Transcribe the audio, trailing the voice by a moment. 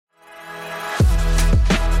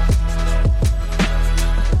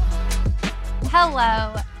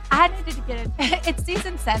Hello. I needed to get it. It's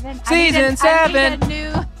season 7. Season 7. I need a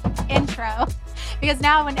new intro because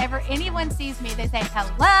now whenever anyone sees me, they say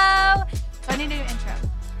hello. So I need a new intro.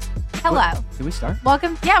 Hello. Did we start?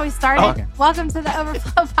 Welcome. Yeah, we started. Oh, okay. Welcome to the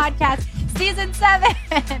Overflow Podcast, season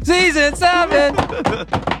 7. Season 7.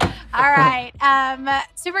 All right.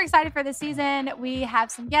 Super excited for the season. We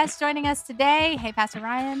have some guests joining us today. Hey, Pastor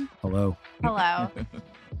Ryan. Hello. Hello.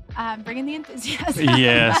 Bringing the enthusiasm.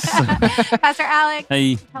 Yes. Pastor Alex.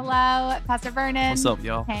 Hey. Hello. Pastor Vernon. What's up,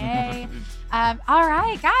 y'all? Hey. All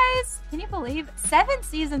right, guys. Can you believe 7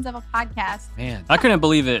 seasons of a podcast? Man, I couldn't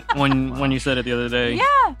believe it when you said it the other day.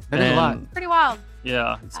 Yeah. that is a lot. Pretty wild.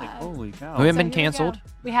 Yeah. It's like, holy cow. We haven't been So here we canceled. go.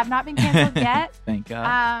 We have not been canceled yet. Thank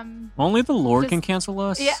God. Only the Lord Just- can cancel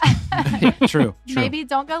us. Yeah. True. Maybe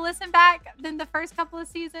don't go listen back in the first couple of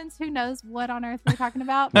seasons. Who knows what on earth we're talking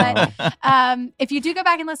about? But if you do go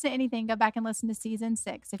back and listen to anything, go back and listen to season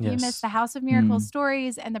 6. If you Yes. missed the House of Miracles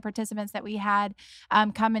stories and the participants that we had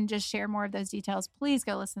come and just share more of those details, please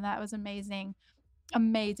go listen. That was amazing.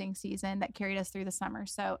 Amazing season that carried us through the summer.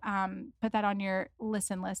 So put that on your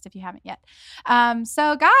listen list if you haven't yet.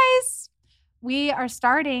 So guys, we are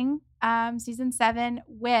starting season 7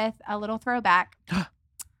 with a little throwback.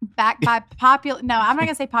 Backed by popular, no, I'm not going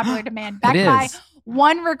to say popular demand. Backed It by is.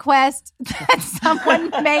 one request that someone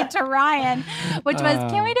made to Ryan, which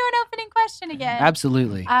was, can we do an opening question again?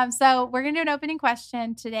 Absolutely. So we're going to do an opening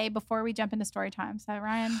question today before we jump into story time. So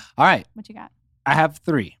Ryan, All right. what you got? I have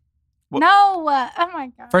 3. What- No. Oh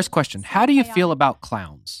my God. First question. How do you feel about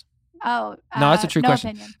clowns? Oh, No, that's a true no question.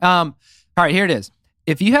 opinion. All right, here it is.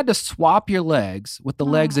 If you had to swap your legs with the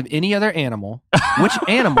legs of any other animal, which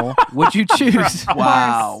animal would you choose?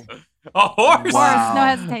 Wow. A horse. Wow. Horse, no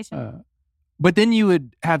hesitation. But then you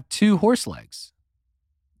would have 2 horse legs.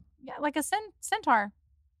 Yeah, like a centaur.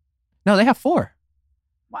 No, they have 4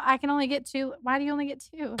 Well, I can only get 2. Why do you only get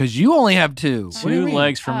 2? because you only have 2. What do you 2 mean?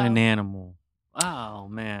 legs from an Oh. animal. Oh,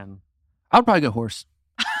 man. I would probably go horse.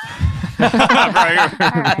 All right,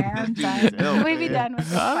 I'm done. No, Can we be man. done with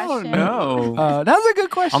this I don't question? know. That's a good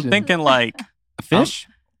question. I'm thinking like, a fish.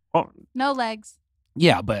 No legs.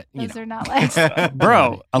 Yeah, but you Those know, are not legs.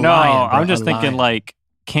 bro, A no, lion, bro, I'm just a thinking lion. like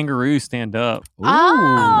kangaroos stand up. Ooh.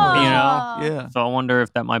 Oh. You know? Yeah. So I wonder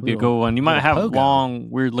if that might be a Little- good one. You might little have pogo. long,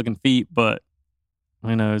 weird looking feet, but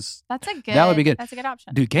who knows? That's a good. That would be good. That's a good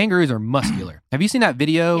option. Dude, kangaroos are muscular. Have you seen that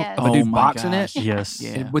video Yes. of a Oh dude my boxing gosh. it Yes.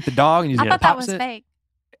 Yeah. with the dog and he I just thought that pops was it? fake.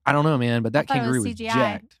 I don't know, man, but that thought it was kangaroo was CGI.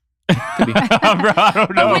 jacked. Could be. Bro, I don't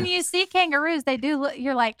But know. when you see kangaroos, they do look.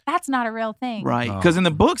 You're like, that's not a real thing. Right. Oh. Because in the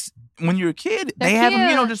books, when you're a kid, They're they have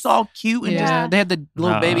them, cute. just all cute and Yeah, they had the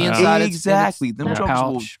little baby Yeah. inside. Exactly. Them Its jokes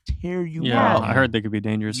will pouch. tear you Yeah, up. I heard they could be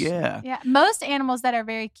dangerous. Yeah. Yeah, most animals that are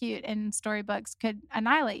very cute in storybooks could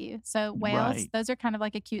annihilate you. So whales, Right. those are kind of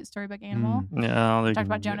like a cute storybook animal. Yeah, We they talked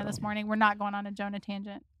about can- Jonah this morning. We're not going on a Jonah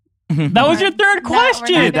tangent. That was your third No, we're not question.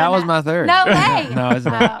 doing Dude, that was my third. No way. No, it's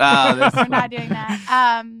not. Oh, that's we're not doing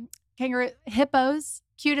that. Hippos,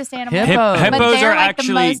 cutest animal. Hippos. But Hippos they're are like the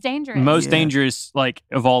actually most dangerous. most Yeah. dangerous, like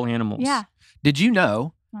of all animals. Yeah. Did you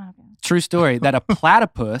know, Oh, okay. true story, that a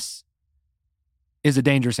platypus is a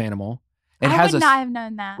dangerous animal? It I has would a not have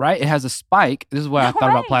known that. right. It has a spike. This is what I No thought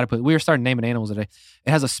about way. platypus. We were starting naming animals today. It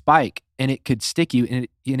has a spike and it could stick you, and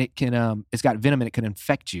it can it's got venom and it could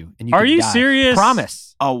infect you. And you Are could you die. serious?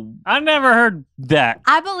 Promise. Oh, I never heard that.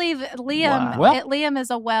 I believe Liam. Wow. Well- Liam is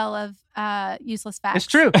a well of useless facts. It's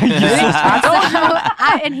true. So,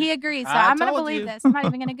 and he agrees. So I I'm going to told believe you. this. I'm not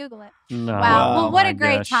even going to Google it. No. Wow. Wow. Well, what my a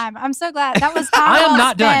great gosh. time. I'm so glad. That was time I am well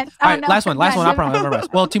not done. spent. All Oh, right, no. last one. I Yes. promise.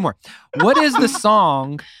 Well, 2 more. What is the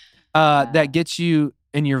song that gets you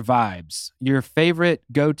in your vibes? Your favorite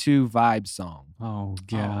go-to vibe song? Oh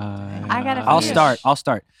god. I gotta I'll finish.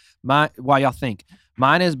 start. While y'all think.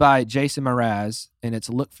 Mine is by Jason Mraz, and it's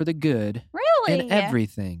 "Look for the Good Really? in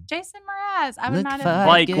Everything." Jason Mraz. I would Look not for have.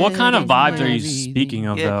 Like, what kind of Jason vibes are you Mraz. speaking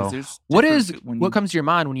of, yeah. 'cause though? there's What different- when what you- comes to your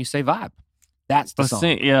mind when you say vibe? That's the Let's song.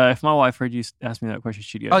 see. Yeah, if my wife heard you ask me that question,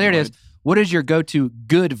 she'd get Oh, there it is. annoyed. What is your go-to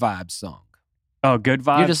good vibe song? Oh, good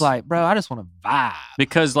vibes. You're just like, bro, I just want to vibe.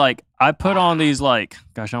 because like I put on these like,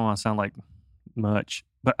 gosh, I don't want to sound like much,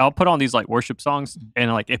 but I'll put on these like worship songs,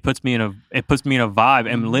 and like it puts me in a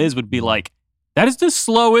vibe. And Liz would be like, "That is the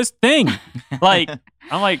slowest thing." Like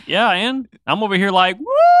I'm like, yeah, and I'm over here like,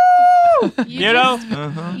 woo, you know.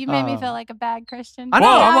 Uh-huh. You made me Oh. feel like a bad Christian. I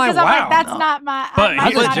know, Yeah, I'm like, 'cause I'm wow. that's No. not my. But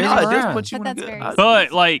I'm he- not But a Jason No, Christian. it does Mraz. put you But in that's good. very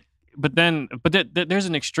But like, there's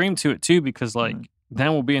an extreme to it too, because like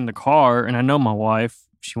then we'll be in the car, and I know my wife,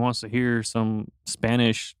 she wants to hear some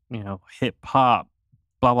Spanish, hip hop,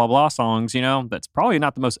 blah blah blah songs. That's probably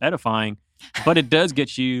not the most edifying, but it does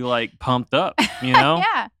get you like pumped up.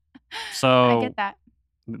 Yeah. I So get that.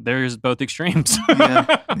 there's both extremes.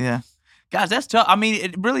 Yeah. Guys, that's tough. I mean,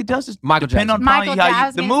 it really does just Michael depend Jackson. on Michael probably Ja- I how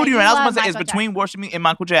was the gonna mood say, you're in. you I was love going to say it's Michael between worshiping and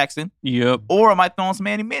Michael Jackson, Yep. or am I throwing some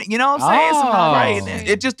Andy Minnie? You know what I'm saying? Some Oh. right. Right.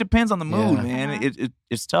 It just depends on the mood, Yeah. man. Uh-huh.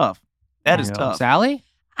 It's tough. That is Yeah. tough. Sally?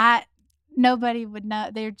 Nobody would know.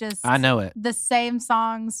 They're just I know it. the same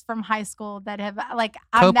songs from high school that have like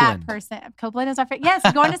I'm that Copeland. person. Copeland is my favorite. Yes,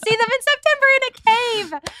 going to see them in September in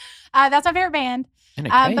a cave. That's my favorite band. In a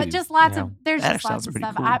But cave. just lots Yeah. of there's That just lots sounds of pretty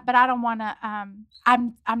stuff. cool. But I don't want to.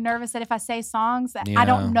 I'm nervous that if I say songs that I Yeah.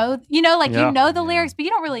 don't know, you know, like Yeah. you know the Yeah. lyrics, but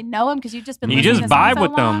you don't really know them because you've just been You listening just to songs vibe so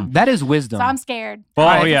with them. long. That is wisdom. So I'm scared. Well,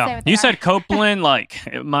 Alright. yeah. Say what they You are. said Copeland, like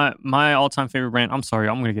my all time favorite band. I'm sorry,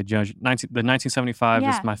 I'm gonna get judged. The 1975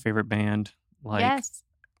 Yeah. is my favorite band. Like Yes,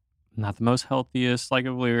 not the most healthiest like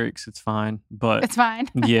of lyrics. It's fine, but it's fine.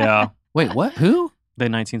 yeah, Wait, what? Who? the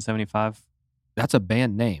 1975. That's a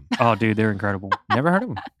band name. Oh, dude, they're incredible. Never heard of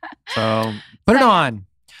them. So Put it So, yeah. on.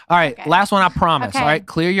 All right, Okay. last one, I promise. Okay. All right,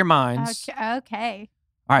 clear your minds. Okay.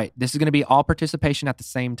 All right, this is going to be all participation at the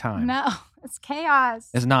same time. No, it's chaos.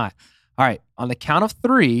 It's not. All right, on the count of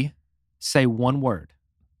 3, say one word.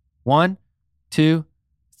 1, 2,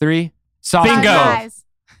 3. Sausage. Bingo. Sunrise.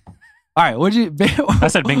 All right, what'd you? I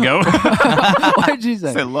said bingo. What'd you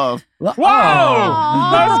say? Say love. Whoa!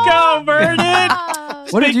 Aw. Let's go, Vernon. Oh,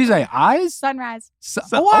 What did you say? Eyes? Sunrise.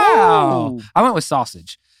 Wow. Oh. I went with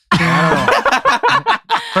sausage. I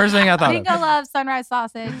don't know. First thing I thought Bingo of. loves sunrise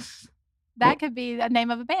sausage. That could be the name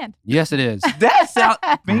of a band. Yes, it is. That sound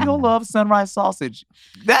Bingo loves sunrise sausage.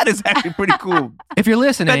 That is actually pretty cool. If you're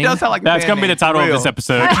listening, That does sound like a That's band gonna be the name, title for of real. this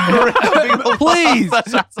episode. Bingo Please. loves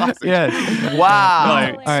sunrise sausage. Yes. Wow.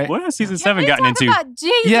 Like, All right. what has season Can 7 we gotten talk into? about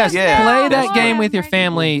Jesus Yes, Yeah. play now? that Lord game with your mercy.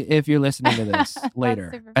 family if you're listening to this That's later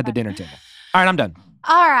super at the fun. dinner table. All right, I'm done.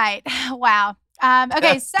 All right. Wow.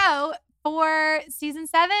 Okay, so for season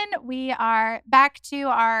 7, we are back to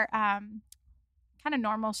our kind of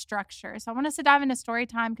normal structure. So I want us to dive into story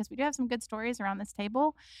time because we do have some good stories around this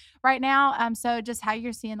table right now. So just how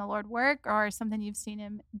you're seeing the Lord work or something you've seen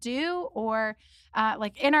him do or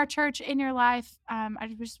like in our church, in your life.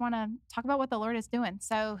 I just want to talk about what the Lord is doing.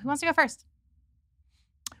 So who wants to go first?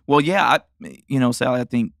 Well, yeah, Sally, I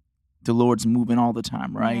think the Lord's moving all the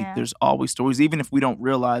time, right? Yeah. There's always stories, even if we don't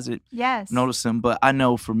realize it, Yes. notice them. But I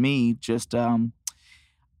know for me, just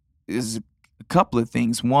is a couple of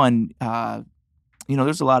things. One,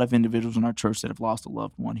 there's a lot of individuals in our church that have lost a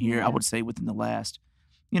loved one here. Yeah. I would say within the last,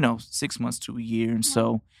 6 months to a year, and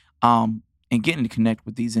so, and getting to connect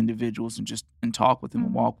with these individuals and talk with them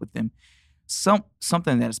and Mhm. walk with them.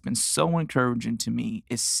 Something that has been so encouraging to me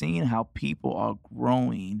is seeing how people are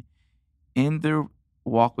growing in their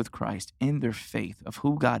walk with Christ, in their faith of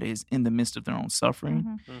who God is in the midst of their own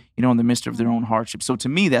suffering, Mhm. in the midst of their own hardship. So to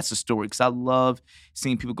me, that's a story because I love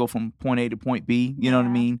seeing people go from point A to point B, you know what I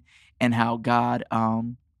Yeah. mean? And how God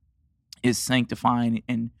is sanctifying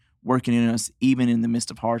and working in us even in the midst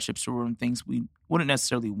of hardships or in things we wouldn't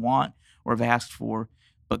necessarily want or have asked for,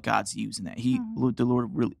 but God's using that. The Lord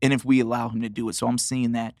really, and if we allow him to do it. So I'm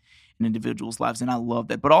seeing that in individuals' lives and I love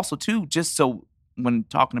that. But also too, just so when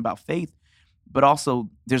talking about faith, but also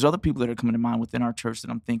there's other people that are coming to mind within our church that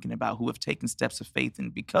I'm thinking about who have taken steps of faith,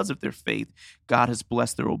 and because of their faith, God has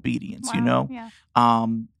blessed their obedience, Wow. Yeah.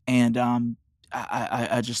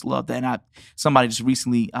 I just love that. And somebody just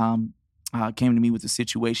recently came to me with a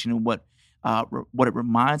situation, and what it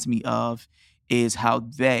reminds me of is how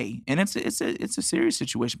they, and it's a serious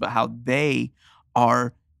situation, but how they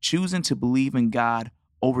are choosing to believe in God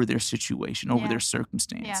over their situation, over Yeah. their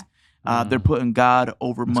circumstance. Yeah. They're putting God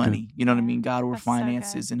over That's money. You know what I Yeah. mean? God over That's so good.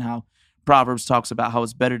 finances, and how Proverbs talks about how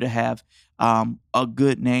it's better to have a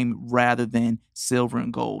good name rather than silver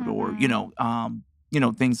and gold, or Mhm.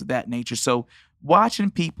 things of that nature. So watching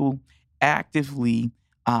people actively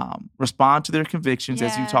respond to their convictions,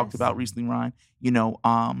 as you talked Yes. about recently, Ryan,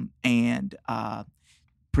 and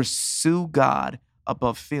pursue God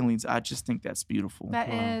above feelings. I just think that's beautiful. That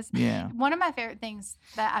is Yeah. one of my favorite things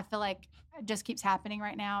that I feel like just keeps happening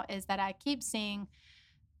right now is that I keep seeing.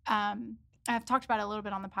 I've talked about it a little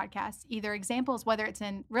bit on the podcast, either examples, whether it's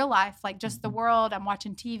in real life, like just the world, I'm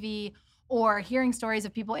watching TV, or hearing stories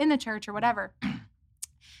of people in the church or whatever,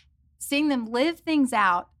 seeing them live things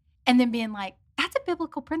out and then being like, that's a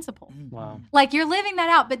biblical principle. Wow. Like you're living that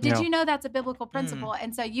out, but did Yeah. you know that's a biblical principle?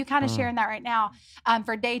 And so you kind of Mm. sharing that right now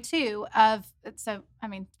for day 2 of, so, I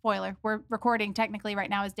mean, spoiler, we're recording technically right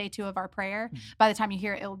now is day 2 of our prayer. By the time you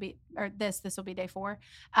hear it, it will be, or this will be day 4.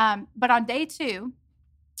 But on day 2,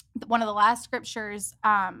 one of the last scriptures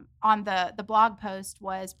on the blog post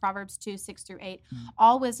was Proverbs 2:6-8.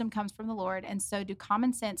 All wisdom comes from the Lord, and so do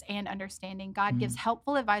common sense and understanding. God gives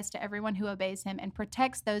helpful advice to everyone who obeys him and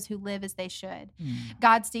protects those who live as they should.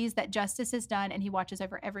 God sees that justice is done, and he watches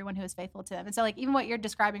over everyone who is faithful to them. And so, like, even what you're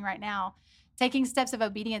describing right now, taking steps of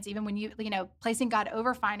obedience, even when you know, placing God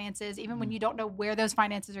over finances, even when you don't know where those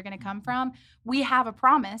finances are going to come from, we have a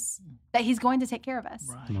promise that he's going to take care of us.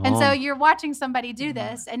 Right. And so you're watching somebody do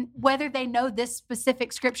this, and whether they know this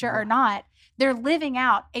specific scripture or not, they're living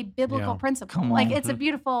out a biblical principle. Come Like, on. it's a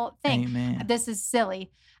beautiful thing. Amen. This is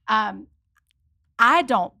silly. I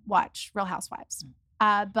don't watch Real Housewives.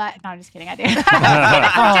 But no, I'm just kidding. I do. I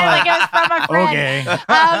pretend like it was from a friend. Okay.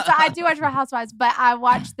 So I do watch Real Housewives, but I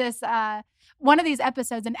watched this one of these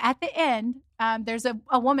episodes, and at the end, there's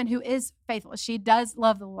a woman who is faithful. She does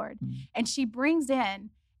love the Lord, and she brings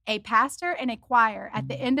in a pastor and a choir at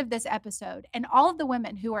the end of this episode, and all of the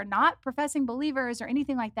women who are not professing believers or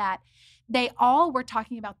anything like that, they all were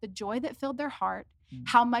talking about the joy that filled their heart.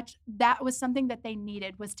 How much that was something that they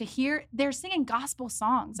needed, was to hear, they're singing gospel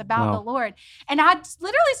songs about the Lord. And I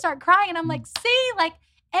literally start crying, and I'm like, see, like,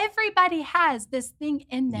 everybody has this thing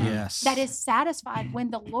in them that is satisfied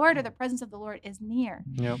when the Lord or the presence of the Lord is near.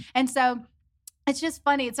 Yep. And so it's just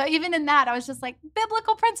funny. So even in that, I was just like,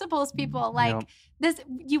 biblical principles, people. Like, this,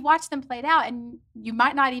 you watch them played out, and you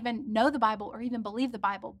might not even know the Bible or even believe the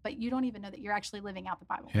Bible, but you don't even know that you're actually living out the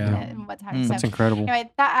Bible. And what's happening. That's So incredible. anyway,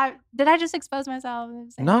 did I just expose myself?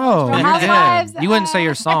 No, Real you Housewives? didn't. You wouldn't say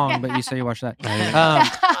your song, but you say you watch that.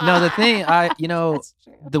 No, the thing, That's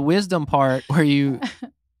true. the wisdom part where you,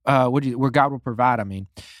 where God will provide. I mean,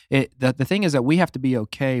 the thing is that we have to be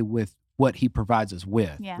okay with what he provides us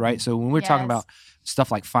with, right? So when we're talking about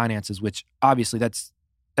stuff like finances, which obviously that's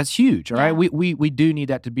huge, all right? We do need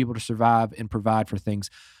that to be able to survive and provide for things.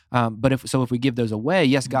 But if we give those away,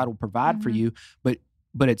 yes, God will provide for you, but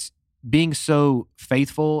it's being so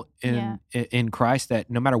faithful in Christ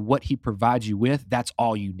that no matter what he provides you with, that's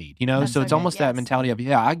all you need, you know? That's so it's so almost good, that mentality of,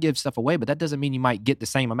 I give stuff away, but that doesn't mean you might get the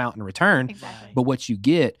same amount in return. Exactly. But what you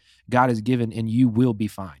get, God has given, and you will be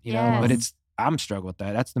fine, you know? But Yes. I'm struggling with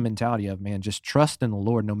that. That's the mentality of, man, just trust in the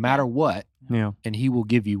Lord no matter what, and he will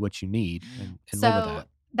give you what you need and live with that.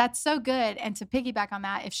 That's so good. And to piggyback on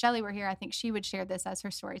that, if Shelly were here, I think she would share this as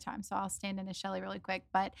her story time. So I'll stand in as Shelly really quick.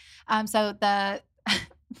 But so the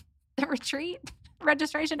retreat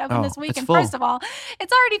registration opened this week. it's And full. first of all,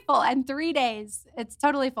 it's already full. In 3 days, it's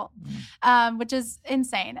totally full, which is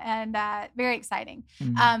insane and very exciting.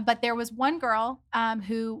 But there was one girl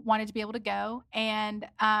who wanted to be able to go and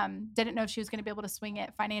didn't know if she was going to be able to swing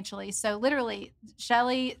it financially. So literally,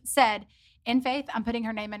 Shelly said, in faith, I'm putting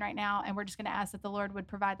her name in right now, and we're just going to ask that the Lord would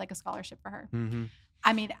provide like a scholarship for her. Mm-hmm.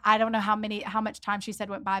 I mean, I don't know how much time she said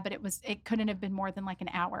went by, but it couldn't have been more than like an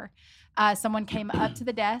hour. Someone came up to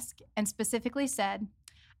the desk and specifically said,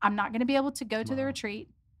 I'm not going to be able to go to the retreat,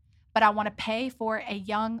 but I want to pay for a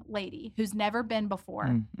young lady who's never been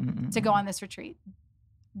before to go on this retreat.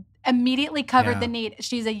 Immediately covered the need.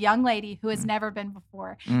 She's a young lady who has never been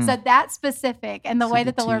before. So that's specific, and the way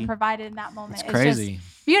that the Lord provided in that moment is crazy.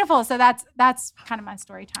 just beautiful. So that's kind of my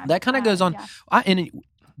story time. That kind of goes on.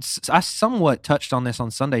 I somewhat touched on this on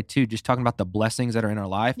Sunday too, just talking about the blessings that are in our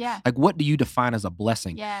life. Yeah. Like, what do you define as a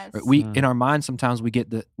blessing? Yes. We in our mind sometimes we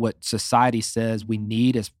get what society says we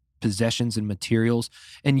need as possessions and materials,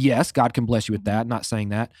 and yes, God can bless you with that. Not saying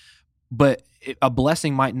that, but a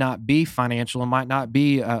blessing might not be financial. It might not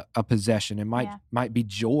be a possession. It might be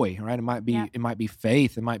joy, right? It might be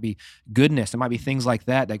faith. It might be goodness. It might be things like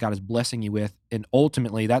that God is blessing you with, and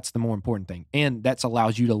ultimately, that's the more important thing, and that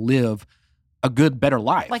allows you to live a good, better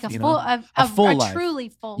life, like a truly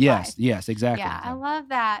full life. Yes, exactly. Yeah, I love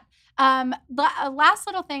that. Last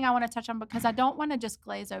little thing I want to touch on, because I don't want to just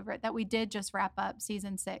glaze over it, that we did just wrap up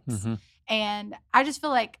season 6. And I just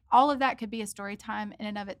feel like all of that could be a story time in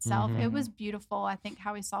and of itself. It was beautiful, I think,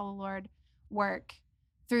 how we saw the Lord work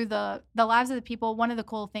through the lives of the people. One of the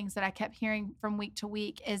cool things that I kept hearing from week to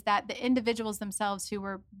week is that the individuals themselves who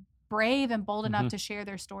were brave and bold enough to share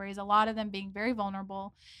their stories, a lot of them being very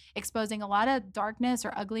vulnerable, exposing a lot of darkness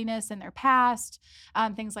or ugliness in their past,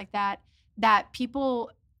 things like that people,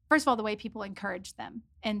 first of all, the way people encouraged them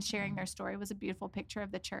and sharing their story was a beautiful picture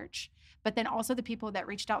of the church. But then also the people that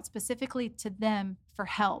reached out specifically to them for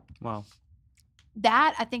help. Wow.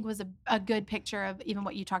 That, I think, was a good picture of even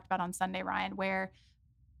what you talked about on Sunday, Ryan, where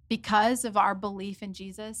because of our belief in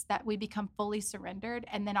Jesus, that we become fully surrendered,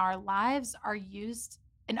 and then our lives are used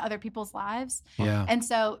in other people's lives. Yeah. And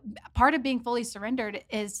so part of being fully surrendered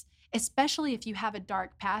is, especially if you have a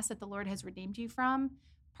dark past that the Lord has redeemed you from,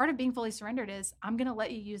 part of being fully surrendered is I'm going to let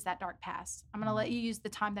you use that dark past. I'm going to let you use the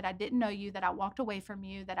time that I didn't know you, that I walked away from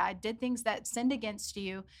you, that I did things that sinned against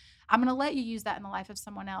you. I'm going to let you use that in the life of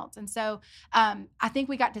someone else. And so I think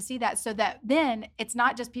we got to see that, so that then it's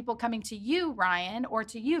not just people coming to you, Ryan, or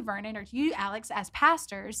to you, Vernon, or to you, Alex, as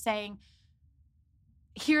pastors saying,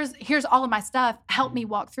 here's all of my stuff. Help me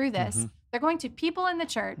walk through this. Mm-hmm. They're going to people in the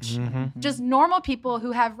church, just normal people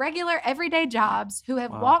who have regular everyday jobs, who have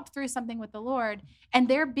walked through something with the Lord, and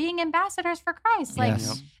they're being ambassadors for Christ. Like,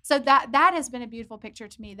 so that has been a beautiful picture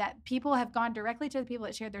to me, that people have gone directly to the people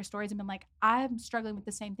that shared their stories and been like, I'm struggling with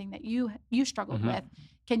the same thing that you struggled with.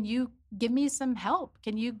 Can you give me some help?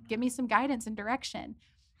 Can you give me some guidance and direction?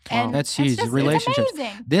 And that's huge. Relationships.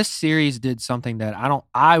 This series did something that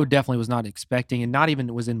I definitely was not expecting, and not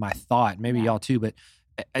even was in my thought. Maybe y'all too, but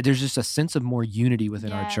there's just a sense of more unity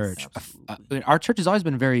within our church. Our church has always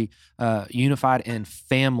been very unified and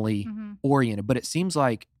family oriented, but it seems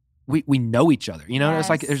like we know each other. You know, it's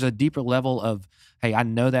like there's a deeper level of, hey, I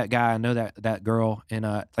know that guy, I know that girl, and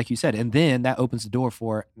like you said, and then that opens the door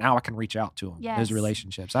for now I can reach out to them. Those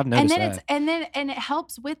relationships, I've noticed that. And it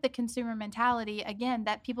helps with the consumer mentality again,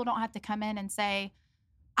 that people don't have to come in and say,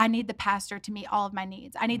 I need the pastor to meet all of my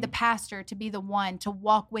needs. I need the pastor to be the one to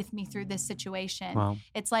walk with me through this situation. Wow.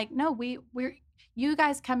 It's like, no, you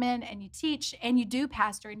guys come in and you teach and you do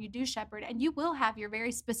pastor and you do shepherd, and you will have your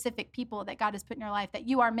very specific people that God has put in your life that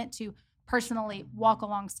you are meant to personally walk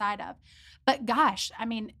alongside of. But gosh, I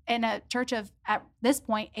mean, in a church of, at this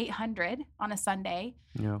point, 800 on a Sunday,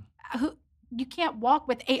 you can't walk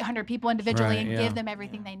with 800 people individually and give them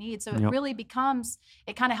everything they need. So it really becomes,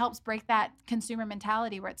 it kind of helps break that consumer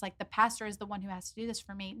mentality where it's like the pastor is the one who has to do this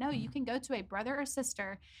for me. No, you can go to a brother or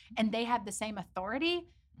sister and they have the same authority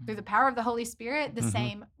through the power of the Holy Spirit, the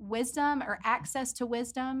same wisdom or access to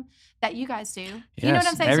wisdom that you guys do. Yes. You know what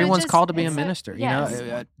I'm saying? Everyone's called to be a minister. You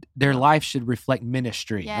know, their life should reflect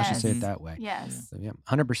ministry. I should say it that way. Yes. So,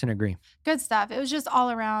 100% agree. Good stuff. It was just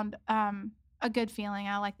all around a good feeling.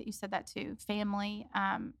 I like that you said that too. Family.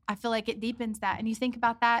 I feel like it deepens that. And you think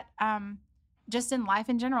about that just in life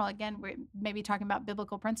in general. Again, we're maybe talking about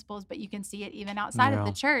biblical principles, but you can see it even outside of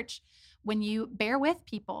the church. When you bear with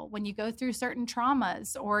people, when you go through certain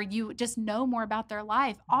traumas, or you just know more about their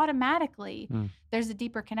life, automatically there's a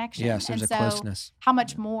deeper connection. Yes, there's a closeness. How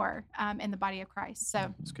much more in the body of Christ.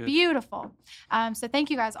 So beautiful. So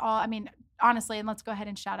thank you guys all. I mean, honestly, and let's go ahead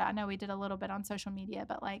and shout out. I know we did a little bit on social media,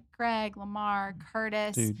 but like Greg, Lamar,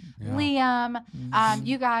 Curtis, Liam,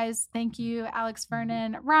 you guys, thank you, Alex,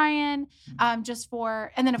 Vernon, Ryan, just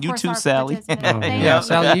for, and then of course too, our Sally. participants.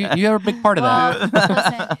 Sally, you are a big part of that.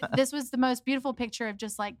 Listen, this was the most beautiful picture of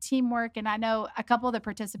just like teamwork, and I know a couple of the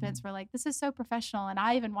participants were like, "This is so professional," and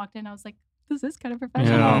I even walked in, I was like, this is kind of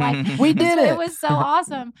professional. Like, we did it. It was so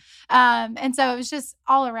awesome. And so it was just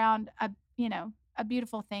all around a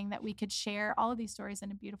beautiful thing that we could share all of these stories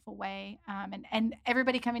in a beautiful way. And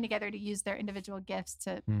everybody coming together to use their individual gifts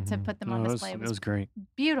to put them on display. It was great.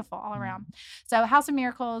 Beautiful all around. So House of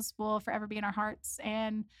Miracles will forever be in our hearts.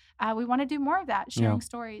 And we want to do more of that, sharing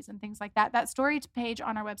stories and things like that. That story page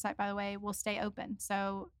on our website, by the way, will stay open.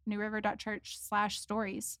 So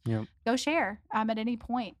newriver.church/stories. Go share at any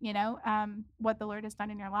point, what the Lord has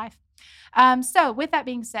done in your life. So with that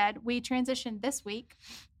being said, we transitioned this week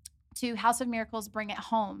to House of Miracles, Bring It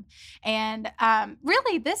Home. And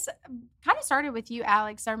really, this kind of started with you,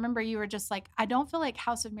 Alex. I remember you were just like, I don't feel like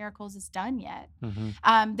House of Miracles is done yet.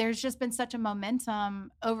 There's just been such a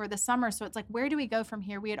momentum over the summer. So it's like, where do we go from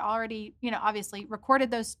here? We had already, obviously recorded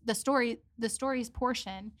the stories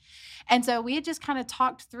portion. And so we had just kind of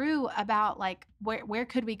talked through about like, where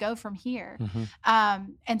could we go from here?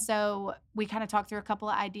 And so we kind of talked through a couple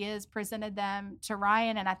of ideas, presented them to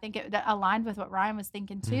Ryan, and I think it aligned with what Ryan was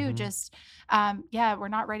thinking too. Just, we're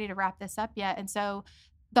not ready to wrap this up yet. And so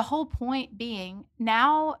the whole point being,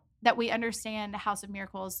 now that we understand House of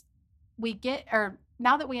Miracles,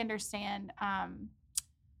 now that we understand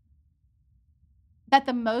that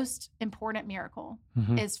the most important miracle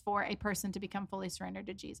is for a person to become fully surrendered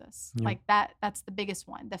to Jesus. Like that's the biggest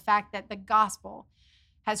one. The fact that the gospel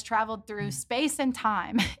has traveled through space and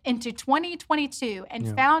time into 2022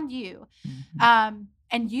 and found you,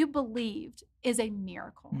 and you believed, is a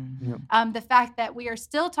miracle. The fact that we are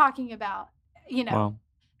still talking about,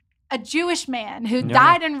 a Jewish man who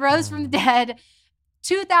died and rose from the dead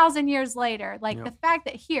 2,000 years later, like the fact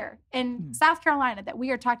that here in South Carolina that we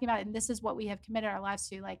are talking about, and this is what we have committed our lives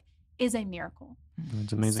to, like, is a miracle.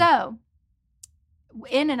 It's amazing. So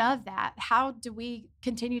in and of that, how do we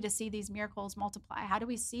continue to see these miracles multiply? How do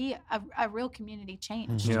we see a real community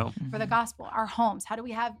change for the gospel? Our homes, how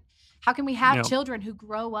can we have children who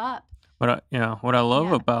grow up What I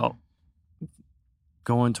love about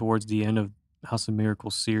going towards the end of House of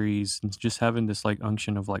Miracles series and just having this like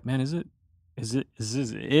unction of like, man, is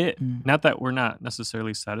this it? Not that we're not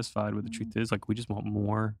necessarily satisfied with the truth is, like we just want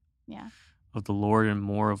more of the Lord and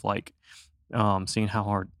more of like seeing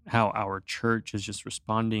how our church is just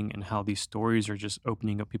responding and how these stories are just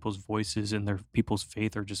opening up people's voices and their people's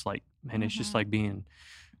faith are just like, man, it's just like being,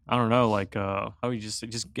 I don't know, like how we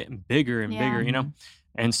just getting bigger and bigger, you know?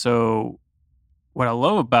 And so what I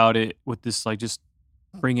love about it with this, like just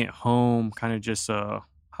bring it home, kind of just how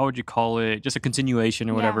would you call it? Just a continuation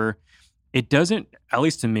or whatever. It doesn't, at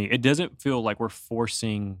least to me, it doesn't feel like we're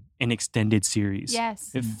forcing an extended series.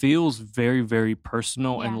 Yes. It feels very, very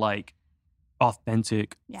personal and like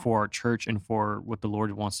authentic for our church and for what the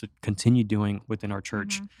Lord wants to continue doing within our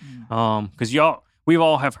church. Because we've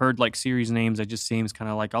all have heard like series names that just seems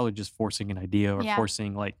kind of like, oh, they're just forcing an idea or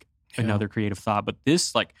forcing like another creative thought. But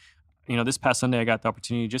this, like, this past Sunday, I got the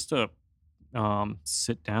opportunity just to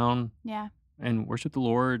sit down and worship the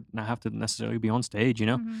Lord, not have to necessarily be on stage,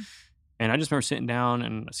 And I just remember sitting down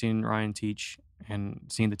and seeing Ryan teach and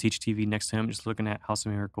seeing the Teach TV next to him, just looking at House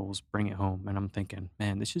of Miracles, Bring It Home. And I'm thinking,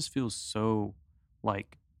 man, this just feels so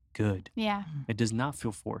like good. Yeah. It does not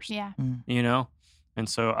feel forced. Yeah. And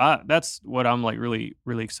so that's what I'm like really,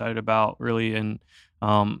 really excited about, really. And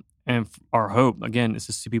our hope, again, is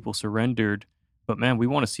to see people surrendered. But man, we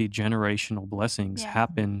want to see generational blessings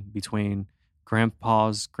happen between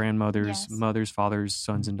grandpas, grandmothers, mothers, fathers,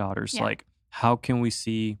 sons, and daughters. Like, how can we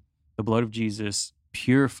see the blood of Jesus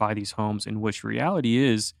purify these homes? In which reality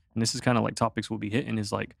is, and this is kind of like topics we'll be hitting,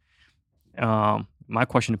 is like, my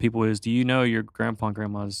question to people is, do you know your grandpa and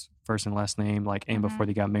grandma's first and last name, like, and before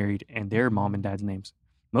they got married, and their mom and dad's names?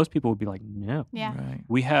 Most people would be like, no. Yeah. Right.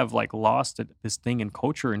 We have like lost this thing in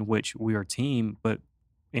culture in which we are a team, but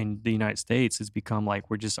in the United States, it's become like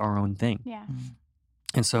we're just our own thing. Yeah.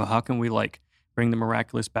 And so how can we like bring the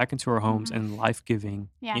miraculous back into our homes and life-giving,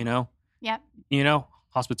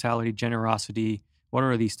 hospitality, generosity? What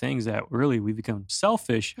are these things that really we become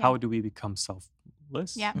selfish? How do we become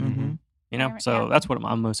selfless? Yeah. So that's what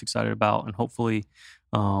I'm most excited about. And hopefully,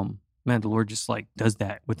 man, the Lord just like does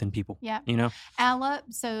that within people. Yeah. And I love,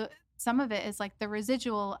 so some of it is like the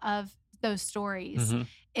residual of those stories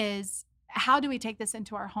is, how do we take this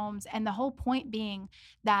into our homes? And the whole point being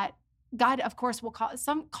that God, of course, will call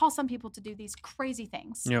some people to do these crazy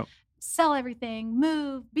things. Yep. Sell everything,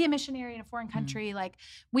 move, be a missionary in a foreign country. Like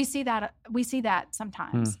we see that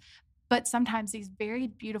sometimes. But sometimes these very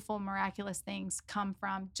beautiful, miraculous things come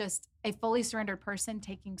from just a fully surrendered person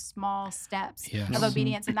taking small steps of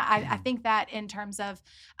obedience. And I think that in terms of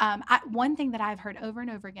one thing that I've heard over and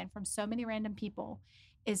over again from so many random people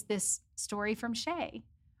is this story from Shay,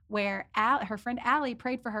 where her friend Allie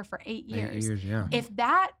prayed for her for 8 years. 8 years, If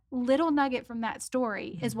that little nugget from that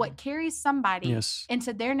story is what carries somebody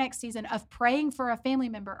into their next season of praying for a family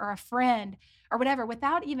member or a friend or whatever,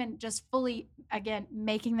 without even just fully, again,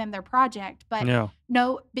 making them their project, but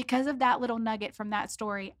no, because of that little nugget from that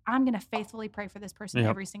story, I'm going to faithfully pray for this person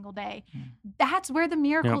every single day. That's where the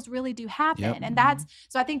miracles really do happen. And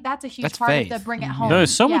so I think that's a huge part of the bring it home.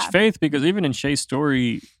 There's so much faith, because even in Shay's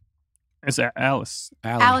story, it's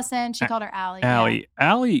Allison. She called her Allie. Allie.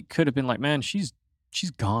 Allie could have been like, man, she's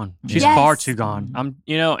gone. She's far too gone.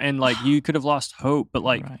 And like you could have lost hope, but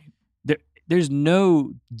like there's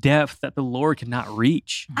no depth that the Lord cannot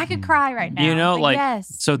reach. I could cry right now.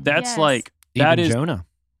 So that's like that is Jonah.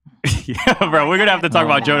 Yeah, bro. We're gonna have to talk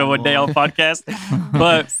about Jonah one day on the podcast.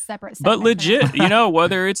 But legit,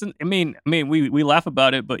 whether it's we laugh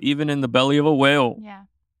about it, but even in the belly of a whale,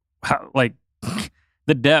 like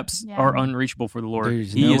the depths are unreachable for the Lord.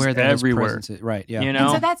 There's He nowhere is that everywhere. His presence is, right? Yeah. And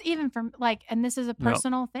so that's even from like, and this is a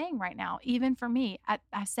personal thing right now. Even for me,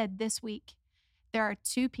 I said this week, there are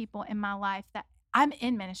 2 people in my life that I'm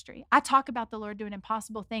in ministry. I talk about the Lord doing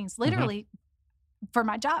impossible things, literally for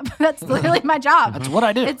my job. That's literally my job. That's what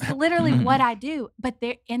I do. It's literally what I do. But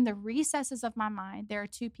in the recesses of my mind, there are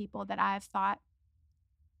 2 people that I've thought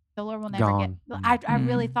the Lord will never get. I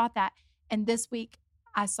really thought that. And this week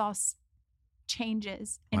I saw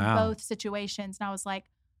changes in both situations. And I was like,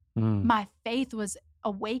 my faith was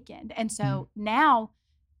awakened. And so now,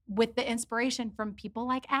 with the inspiration from people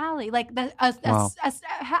like Allie, like how would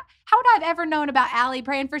I have ever known about Allie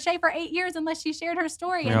praying for Shay for 8 years unless she shared her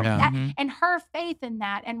story? And her faith in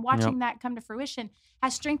that and watching that come to fruition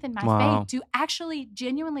has strengthened my faith to actually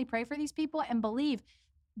genuinely pray for these people and believe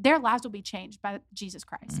their lives will be changed by Jesus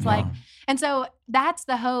Christ. And so that's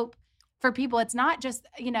the hope for people. It's not just,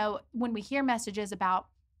 when we hear messages about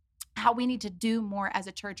how we need to do more as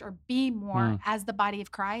a church or be more as the body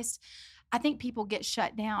of Christ, I think people get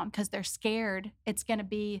shut down because they're scared it's going to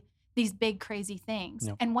be these big, crazy things.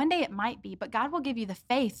 Yep. And one day it might be, but God will give you the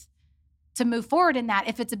faith to move forward in that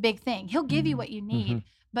if it's a big thing. He'll give you what you need. Mm-hmm.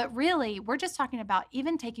 But really, we're just talking about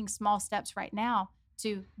even taking small steps right now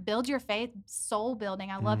to build your faith, soul building.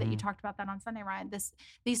 I love that you talked about that on Sunday, Ryan.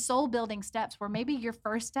 These soul building steps where maybe your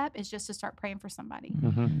first step is just to start praying for somebody.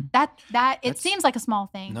 That it seems like a small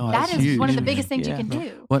thing. No, that is huge. One of the biggest things you can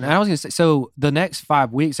do. Well, I was going to say, so the next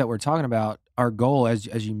 5 weeks that we're talking about, our goal, as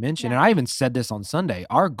you mentioned, and I even said this on Sunday,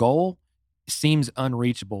 our goal seems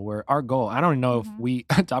unreachable. Where our goal, I don't know if we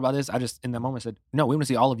talk about this. I just in that moment said, no, we want to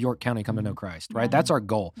see all of York County come to know Christ, right? That's our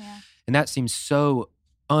goal, and that seems so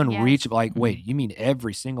unreachable. Like, wait, you mean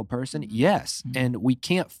every single person? Yes. And we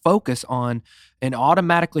can't focus on and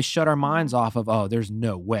automatically shut our minds off of, oh, there's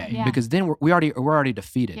no way, because then we're already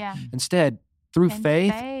defeated. Instead, through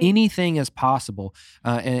faith, anything is possible.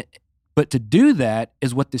 But to do that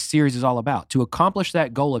is what this series is all about. To accomplish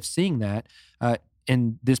that goal of seeing that.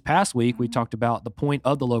 In this past week, we talked about the point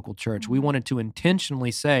of the local church. We wanted to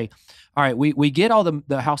intentionally say, all right, we get all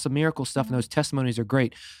the House of Miracles stuff and those testimonies are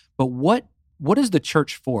great, but what is the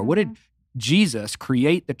church for? What did Jesus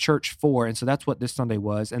create the church for? And so that's what this Sunday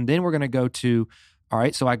was. And then we're going to go to, all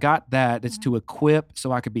right, so I got that. It's to equip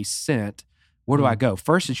so I could be sent. Where do I go?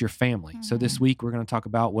 First is your family. So this week we're going to talk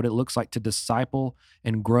about what it looks like to disciple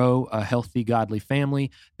and grow a healthy, godly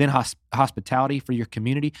family. Then hospitality for your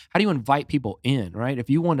community. How do you invite people in, right? If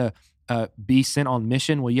you want to be sent on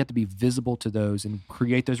mission, well, you have to be visible to those and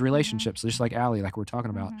create those relationships, just like Allie, like we're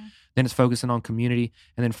talking about. Then it's focusing on community.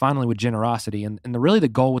 And then finally with generosity. And really the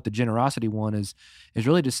goal with the generosity one is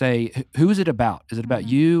really to say, who is it about? Is it about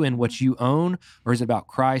you and what you own, or is it about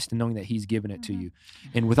Christ and knowing that he's given it to you?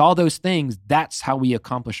 And with all those things, that's how we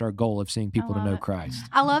accomplish our goal of seeing people to know Christ.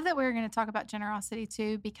 I love that we're going to talk about generosity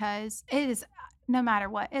too, because it is, no matter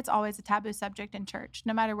what, it's always a taboo subject in church.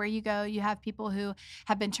 No matter where you go, you have people who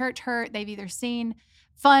have been church hurt. They've either seen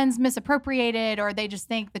funds misappropriated, or they just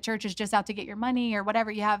think the church is just out to get your money or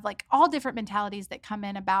whatever. You have like all different mentalities that come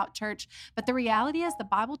in about church. But the reality is the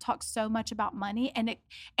Bible talks so much about money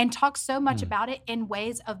and talks so much about it in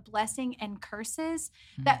ways of blessing and curses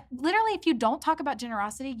that literally if you don't talk about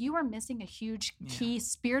generosity, you are missing a huge key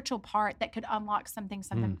spiritual part that could unlock something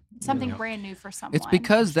brand new for someone. It's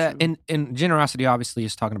because that, and generosity obviously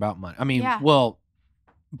is talking about money. I mean, well,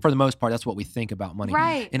 for the most part, that's what we think about money.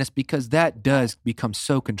 Right. And it's because that does become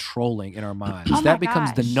so controlling in our minds. That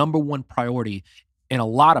becomes the number one priority in a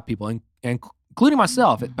lot of people, and including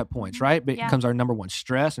myself at points, right? But it becomes our number one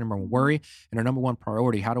stress, our number one worry, and our number one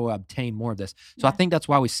priority. How do I obtain more of this? So I think that's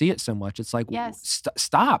why we see it so much. It's like,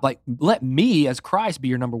 stop. Like, let me as Christ be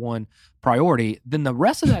your number one priority. Then the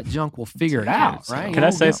rest of that junk will figure it out, right? Can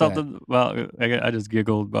I say something? Well, I just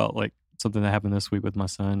giggled about like something that happened this week with my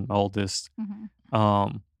son, my oldest.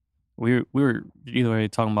 We were either way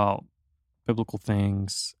talking about biblical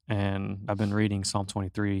things, and I've been reading Psalm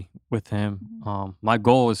 23 with him. My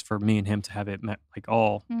goal is for me and him to have it like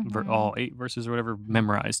all 8 verses or whatever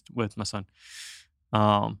memorized with my son.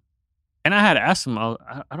 And I had asked him,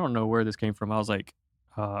 I don't know where this came from. I was like,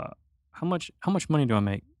 how much money do I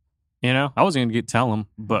make? You know, I wasn't gonna tell him,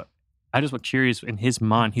 but I just was curious. In his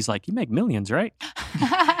mind, he's like, you make millions, right?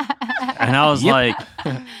 And I was like,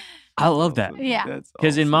 I love that. Yeah.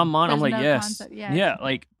 Because in my mind, I'm like, yes. Concept. Yeah.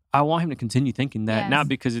 Like, I want him to continue thinking that, not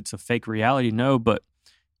because it's a fake reality, no, but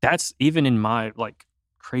that's even in my, like,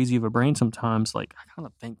 crazy of a brain sometimes. Like, I kind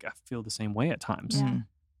of think I feel the same way at times. Yeah.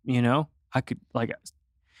 You know? I could, like,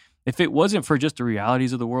 if it wasn't for just the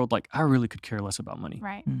realities of the world, like, I really could care less about money.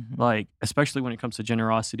 Right. Like, especially when it comes to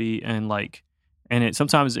generosity and, like, and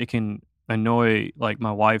sometimes it can annoy, like,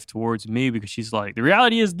 my wife towards me because she's like, the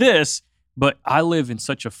reality is this. But I live in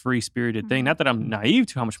such a free-spirited thing. Not that I'm naive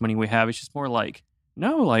to how much money we have. It's just more like,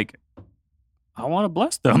 no, like, I want to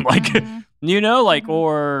bless them. Like, you know, like,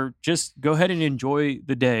 or just go ahead and enjoy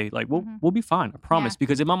the day. Like, we'll be fine. I promise.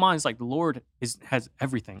 Because in my mind, it's like the Lord has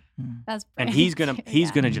everything. That's and he's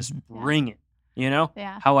gonna just bring it, you know?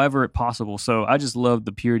 Yeah. However possible. So I just love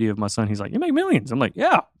the purity of my son. He's like, you make millions. I'm like,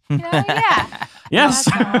 yeah. Yes.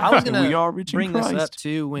 I was going to bring this up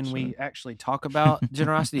too when we actually talk about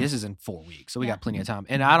generosity. This is in 4 weeks, so we got plenty of time.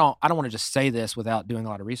 And I don't want to just say this without doing a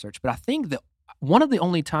lot of research, but I think that one of the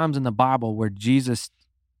only times in the Bible where Jesus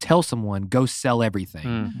tells someone, go sell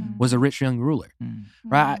everything, was a rich young ruler,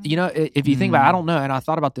 right? You know, if you think about it, I don't know, and I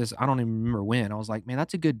thought about this, I don't even remember when. I was like, man,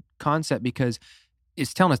 that's a good concept because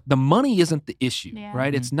it's telling us the money isn't the issue,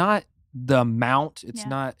 right? It's not the amount. It's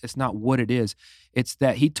not what it is. It's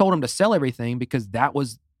that he told him to sell everything because that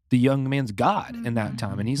was the young man's God in that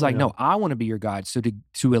time. And he's like, no, I want to be your God. So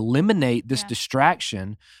to eliminate this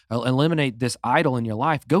distraction, eliminate this idol in your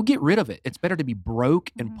life, go get rid of it. It's better to be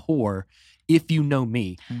broke and poor if you know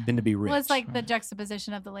me than to be rich. Well, it's like the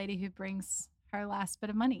juxtaposition of the lady who brings her last bit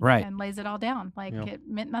of money and lays it all down. Like it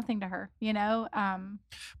meant nothing to her, you know?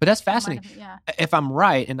 But that's fascinating. If I'm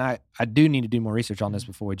right, and I do need to do more research on this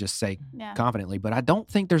before we just say confidently, but I don't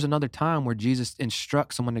think there's another time where Jesus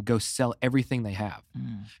instructs someone to go sell everything they have.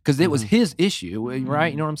 Because it was his issue,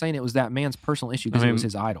 right? You know what I'm saying? It was that man's personal issue because it was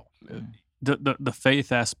his idol. The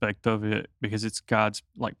faith aspect of it, because it's God's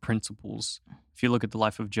like principles. If you look at the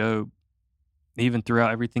life of Job, even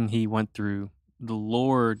throughout everything he went through, the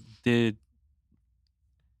Lord did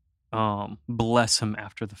bless him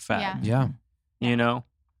after the fact. You know?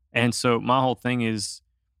 And so my whole thing is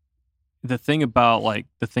the thing about like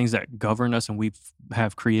the things that govern us and we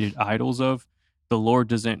have created idols of, the Lord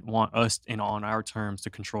doesn't want us on our terms to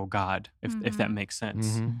control God, if that makes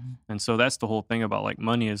sense. And so that's the whole thing about like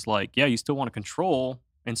money is like, you still want to control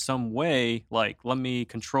in some way, like let me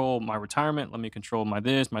control my retirement, let me control my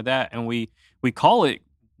this, my that. And we call it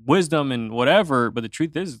wisdom and whatever, but the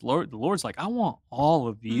truth is, the Lord's like, I want all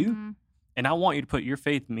of you, and I want you to put your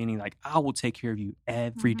faith, meaning like I will take care of you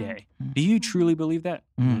every day. Do you truly believe that?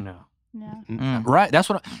 No. Right. That's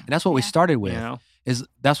what we started with. You know?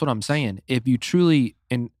 That's what I'm saying. If you truly,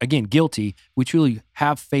 and again, guilty, we truly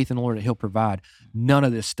have faith in the Lord that He'll provide, none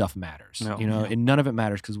of this stuff matters. And none of it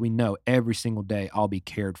matters because we know every single day I'll be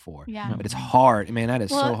cared for. But it's hard. Man, that is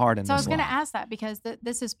so hard in this life. So I was going to ask that because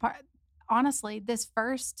this is part. Honestly, this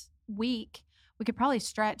first week, we could probably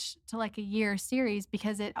stretch to like a year series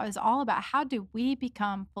because it is all about how do we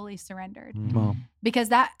become fully surrendered? Because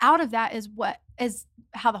that out of that is what is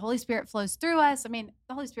how the Holy Spirit flows through us. I mean,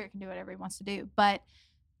 the Holy Spirit can do whatever He wants to do, but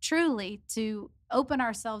truly to open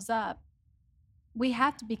ourselves up, we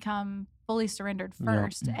have to become fully surrendered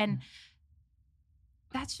first. And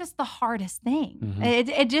that's just the hardest thing.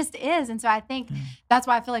 It just is. And so I think that's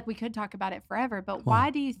why I feel like we could talk about it forever. But why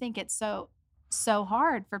do you think it's so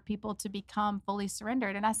hard for people to become fully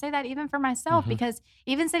surrendered? And I say that even for myself, because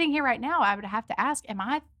even sitting here right now, I would have to ask, am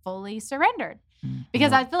I fully surrendered?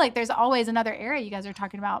 Because I feel like there's always another area you guys are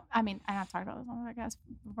talking about. I mean, and I've talked about this, I guess,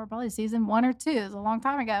 before probably season 1 or 2. It was a long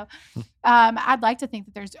time ago. I'd like to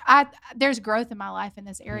think that there's growth in my life in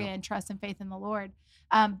this area and trust and faith in the Lord.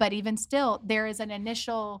 But even still, there is an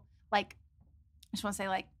initial, like, I just want to say,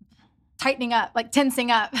 like, tightening up, like tensing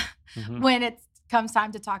up when it comes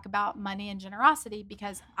time to talk about money and generosity,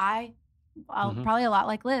 because probably a lot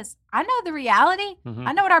like Liz, I know the reality.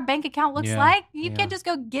 I know what our bank account looks like. You can't just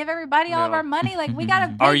go give everybody all of our money. Like, we got to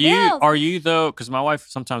pay bills. Are you though? Because my wife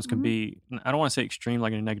sometimes can be, I don't want to say extreme,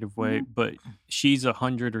 like in a negative way, but she's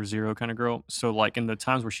 100 or 0 kind of girl. So like in the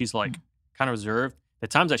times where she's like kind of reserved, the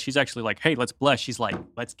times that she's actually like, hey, let's bless, she's like,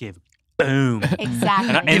 let's give. Boom.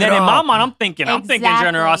 Exactly. And then in my mind, I'm thinking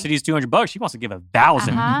generosity is $200. She wants to give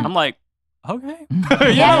 1,000. I'm like, okay.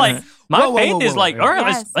 Like my faith is like, all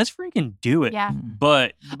right, let's freaking do it.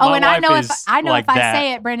 But and I know if I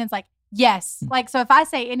say it, Brandon's like, yes. Like, so if I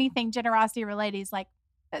say anything generosity related, he's like,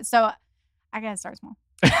 so I gotta start small.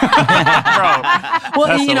 Well,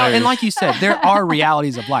 and like you said, there are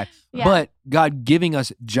realities of life. But God giving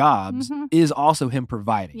us jobs is also Him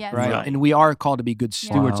providing, right? And we are called to be good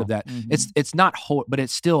stewards of that. It's not whole, but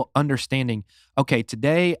it's still understanding, okay,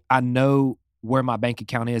 today I know where my bank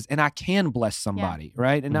account is and I can bless somebody,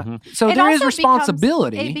 right? And so there is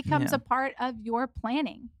responsibility. It becomes a part of your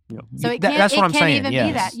planning. So that's what I'm saying. Even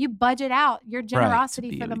be that. You budget out your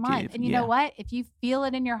generosity for the month. And you know what? If you feel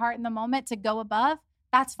it in your heart in the moment to go above,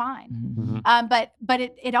 that's fine. But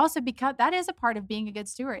it also becomes, that is a part of being a good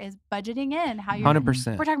steward, is budgeting in how you're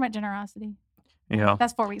 100%. We're talking about generosity. Yeah,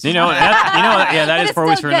 that's 4 weeks. That is 4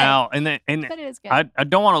 weeks from now. And but it is good. I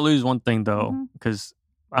don't want to lose one thing though, because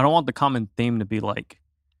I don't want the common theme to be like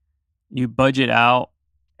you budget out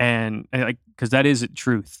and like, because that is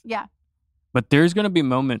truth. Yeah. But there's going to be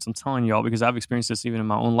moments, I'm telling y'all, because I've experienced this even in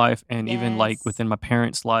my own life and even like within my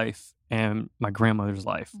parents' life and my grandmother's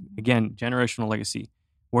life. Again, generational legacy,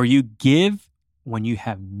 where you give when you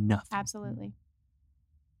have nothing. Absolutely.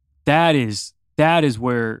 That is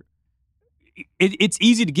where it's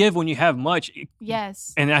easy to give when you have much.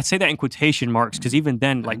 Yes. And I say that in quotation marks because even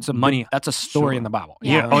then, like money. That's a story in the Bible.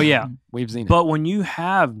 Yeah. Oh, yeah. We've seen it. But when you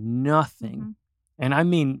have nothing, and I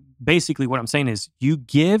mean, basically what I'm saying is you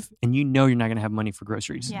give and you know you're not going to have money for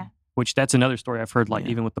groceries. Yeah. Which that's another story I've heard, like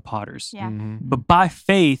even with the Potters. Yeah. But by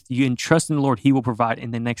faith, you entrust in the Lord, He will provide.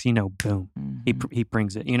 And then next thing you know, boom, He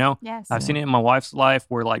brings it, you know? Yes. I've seen it in my wife's life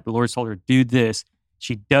where like the Lord told her, do this.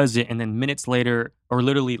 She does it. And then minutes later, or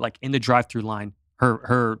literally like in the drive-through line,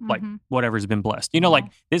 her like whatever's been blessed. You know, like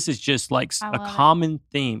this is just like a common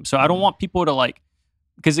theme. So I don't want people to like,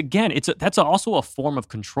 because again, that's also a form of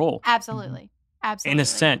control. Absolutely. Absolutely. In a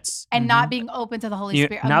sense. And not being open to the Holy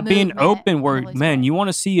Spirit. Not being open where, man, you want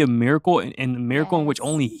to see a miracle and a miracle in which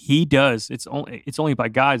only He does. It's only by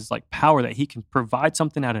God's like power that He can provide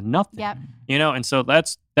something out of nothing. Yep. You know, and so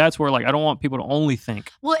that's where like I don't want people to only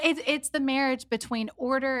think. Well, it's the marriage between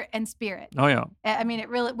order and spirit. Oh yeah. I mean, it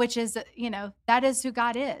really, which is, you know, that is who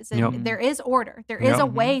God is. Yep. There is order. There is a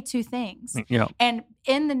way to things. Yep. And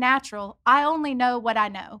in the natural, I only know what I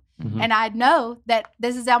know. And I know that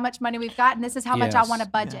this is how much money we've got and this is how much I want to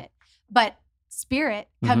budget. Yeah. But spirit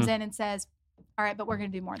comes in and says, all right, but we're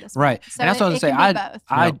going to do more this right. So and that's what I was going to say.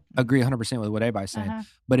 I both. agree 100% with what everybody's saying,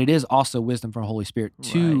 but it is also wisdom from the Holy Spirit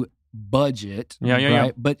to budget.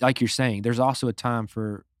 Right? But like you're saying, there's also a time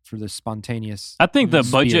for the spontaneous. I think the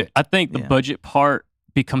budget. I think the budget part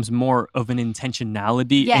becomes more of an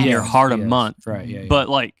intentionality in your heart a month. Right. Yeah, but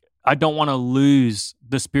like, I don't want to lose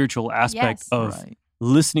the spiritual aspect of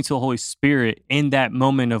listening to the Holy Spirit in that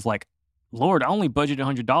moment of like, Lord, I only budgeted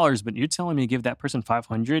 $100, but you're telling me to give that person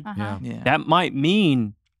 $500. That might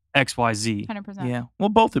mean XYZ. 100%. Yeah. Well,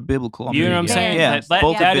 both are biblical. You know what I'm saying? Yeah.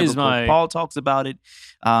 Both that is biblical. my. Paul talks about it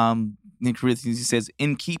in Corinthians. He says,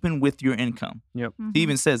 in keeping with your income. Yep. He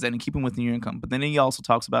even says that, in keeping with your income. But then he also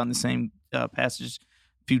talks about in the same passage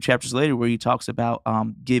a few chapters later where he talks about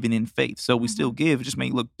giving in faith. So we still give. It just may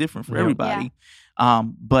look different for everybody.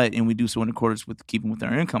 And we do so in accordance with keeping with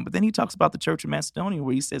our income. But then he talks about the church of Macedonia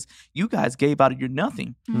where he says, you guys gave out of your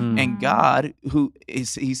nothing. And God,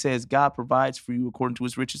 he says, God provides for you according to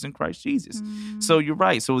his riches in Christ Jesus. So you're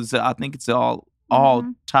right. So I think it's all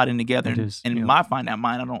tied in together. In my finite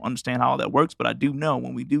mind, I don't understand how all that works, but I do know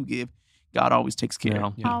when we do give, God always takes care.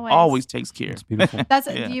 Always takes care. It's beautiful. That's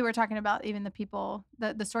you were talking about even the people,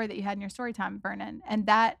 the story that you had in your story time, Vernon, and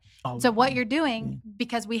that. So what you're doing,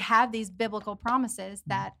 because we have these biblical promises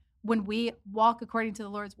that when we walk according to the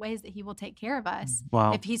Lord's ways, that He will take care of us.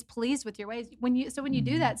 Wow. If He's pleased with your ways, when you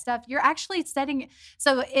do that stuff, you're actually setting.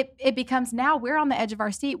 So it becomes now we're on the edge of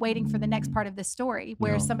our seat waiting for the next part of this story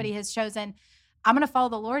where somebody has chosen, I'm going to follow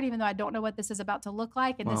the Lord, even though I don't know what this is about to look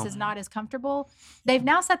like, and this is not as comfortable. They've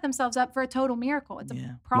now set themselves up for a total miracle. It's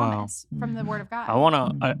a promise from the Word of God.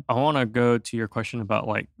 I wanna go to your question about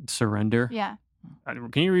like surrender. Yeah.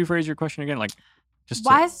 Can you rephrase your question again? Like, just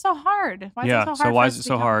why is it so hard? Why is it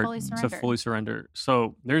so hard to fully surrender?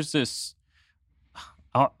 So there's this.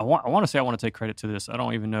 I want to say I want to take credit to this. I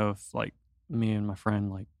don't even know if like me and my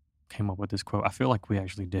friend like came up with this quote. I feel like we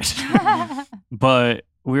actually did, but.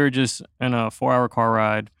 We were just in a 4-hour car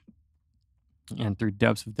ride and through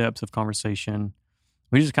depths of conversation.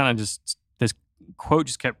 We just kind of this quote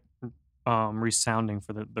just kept resounding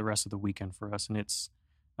for the rest of the weekend for us. And it's,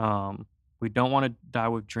 we don't want to die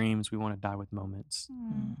with dreams. We want to die with moments.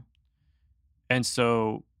 And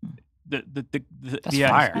so that's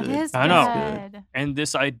fire. That is I know. good. And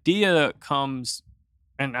this idea comes,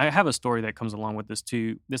 and I have a story that comes along with this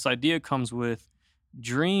too. This idea comes with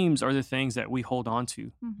dreams are the things that we hold on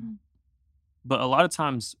to. But a lot of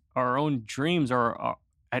times our own dreams are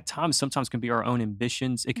at times sometimes can be our own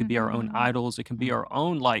ambitions. It could be our own idols. It can be our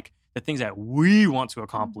own like the things that we want to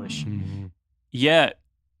accomplish. Yet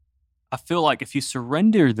I feel like if you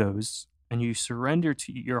surrender those and you surrender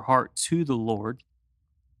to your heart to the Lord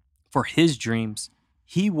for His dreams,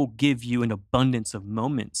 He will give you an abundance of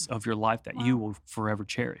moments of your life that you will forever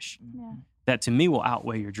cherish. That to me will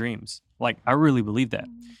outweigh your dreams. Like, I really believe that.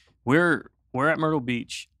 We're at Myrtle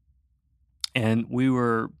Beach, and we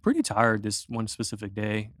were pretty tired this one specific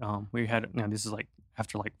day. We had, this is like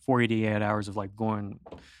after like 48 hours of like going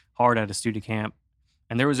hard at a student camp.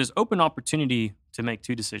 And there was this open opportunity to make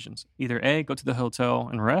two decisions. Either A, go to the hotel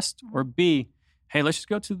and rest, or B, hey, let's just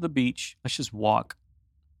go to the beach. Let's just walk.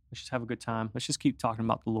 Let's just have a good time. Let's just keep talking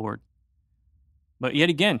about the Lord. But yet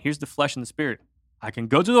again, here's the flesh and the spirit. I can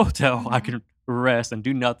go to the hotel, I can rest and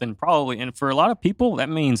do nothing probably. And for a lot of people, that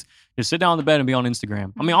means just sit down on the bed and be on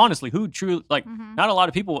Instagram. I mean, honestly, who truly, like, not a lot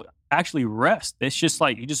of people actually rest. It's just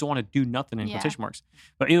like, you just want to do nothing in quotation marks.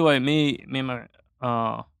 But either way, me and my,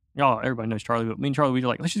 y'all, everybody knows Charlie, but me and Charlie, we were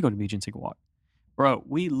like, let's just go to the beach and take a walk. Bro,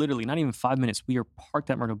 we literally, not even 5 minutes, we are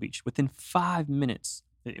parked at Myrtle Beach. Within 5 minutes,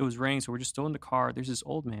 it was raining, so we're just still in the car. There's this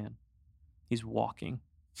old man. He's walking.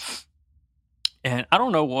 And I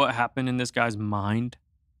don't know what happened in this guy's mind,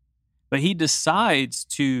 but he decides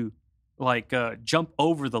to like jump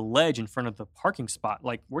over the ledge in front of the parking spot.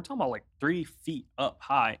 Like, we're talking about like 3 feet up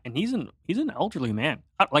high, and he's an elderly man.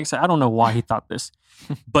 Like I said, I don't know why he thought this,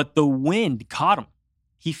 but the wind caught him.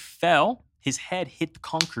 He fell. His head hit the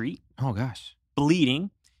concrete. Oh gosh. Bleeding.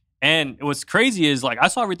 And what's crazy is like I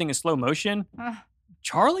saw everything in slow motion.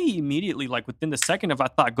 Charlie immediately, like within the second of I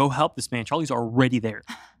thought, go help this man. Charlie's already there.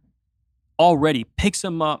 Already picks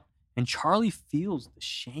him up, and Charlie feels the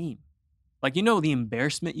shame. Like, you know, the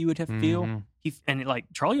embarrassment you would have feel.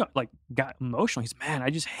 Charlie like got emotional. He's, man, I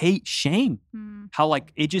just hate shame. How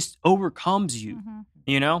like it just overcomes you,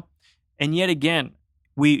 you know? And yet again,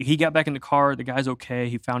 he got back in the car. The guy's okay.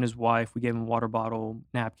 He found his wife. We gave him a water bottle,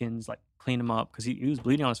 napkins, like cleaned him up because he was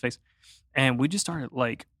bleeding on his face. And we just started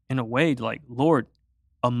like, in a way, like, Lord,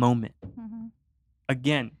 a moment.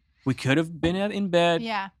 Again, we could have been in bed.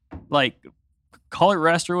 Yeah. Like, call it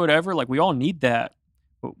rest or whatever. Like, we all need that.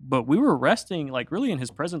 But we were resting, like, really in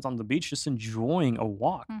his presence on the beach, just enjoying a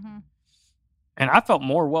walk. And I felt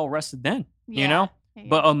more well-rested then, you know? Yeah.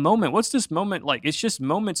 But a moment, what's this moment like? It's just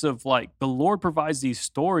moments of, like, the Lord provides these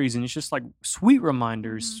stories, and it's just, like, sweet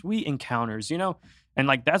reminders, sweet encounters, you know? And,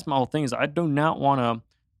 like, that's my whole thing is I do not want to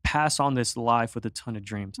pass on this life with a ton of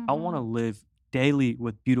dreams. I want to live daily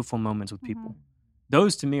with beautiful moments with people.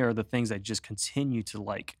 Those, to me, are the things that just continue to,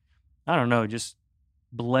 like, I don't know, just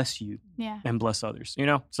bless you and bless others, you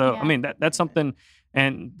know? So, I mean, that's something,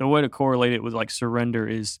 and the way to correlate it with like surrender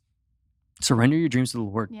is surrender your dreams to the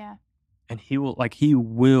Lord. Yeah. And he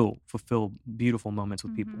will fulfill beautiful moments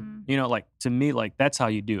with people. You know, like to me, like that's how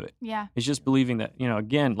you do it. Yeah. It's just believing that, you know,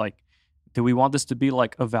 again, like, do we want this to be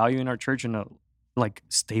like a value in our church and like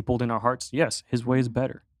stapled in our hearts? Yes. His way is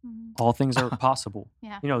better. All things are possible.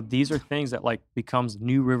 Yeah. You know, these are things that like becomes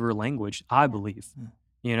New River language, I believe,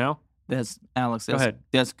 you know? That's Alex. Go ahead.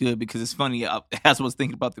 That's good because it's funny. As I was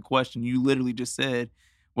thinking about the question, you literally just said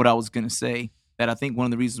what I was going to say. That I think one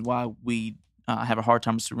of the reasons why we have a hard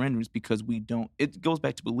time surrendering is because we don't. It goes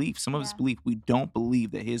back to belief. Some of us believe we don't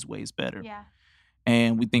believe that His way is better. Yeah.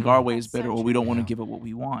 And we think our way is That's so better, or true. we don't want to give up what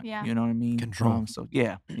we want. Yeah. You know what I mean? Control. So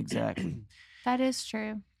yeah, exactly. That is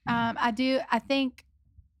true. I think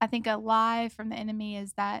a lie from the enemy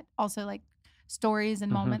is that also like stories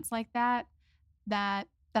and moments like that's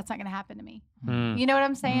not going to happen to me. You know what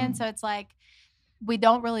I'm saying? So it's like we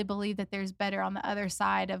don't really believe that there's better on the other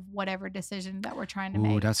side of whatever decision that we're trying to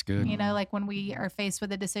make. Ooh, that's good. You know, like when we are faced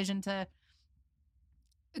with a decision to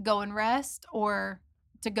go and rest or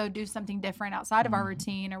to go do something different outside of our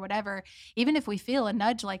routine or whatever, even if we feel a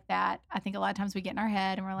nudge like that, I think a lot of times we get in our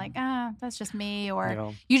head and we're like, that's just me,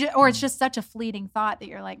 or or it's just such a fleeting thought that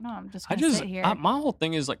you're like, no, I'm just going to sit here. My whole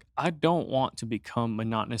thing is like, I don't want to become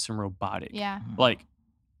monotonous and robotic. Yeah. Like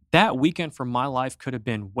that weekend for my life could have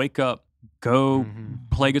been wake up, go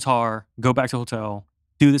play guitar, go back to the hotel,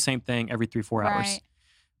 do the same thing every 3-4 hours. Right.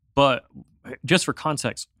 But just for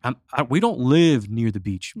context, we don't live near the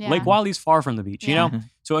beach. Yeah. Lake Wiley's far from the beach, you know?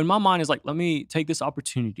 So in my mind, it's like, let me take this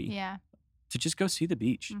opportunity to just go see the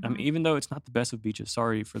beach. I mean, even though it's not the best of beaches,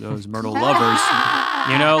 sorry for those Myrtle lovers.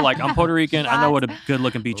 You know, like I'm Puerto Rican. I know what a good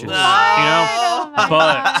looking beach is, you know?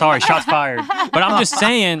 But sorry, shots fired. But I'm just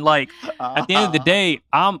saying, like, at the end of the day,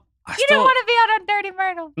 You don't want to be out on Dirty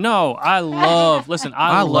Myrtle. No, I love love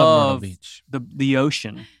Myrtle Beach. the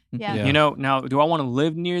ocean. Yeah. You know, now do I want to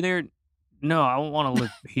live near there? No, I don't want to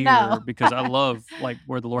live here because I love like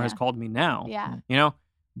where the Lord has called me now. Yeah. You know,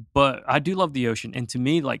 but I do love the ocean, and to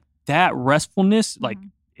me, like that restfulness, like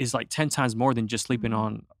is like 10 times more than just sleeping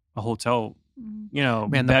on a hotel. You know,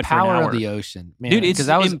 Man, the bed for an power hour. of the ocean, man. Dude, it's because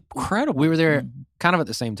that was incredible. We were there kind of at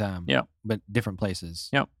the same time. Yeah, but different places.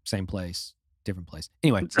 Yep, same place. Different place.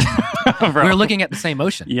 Anyway, we were looking at the same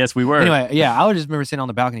ocean. Yes, we were. Anyway, yeah, I just remember sitting on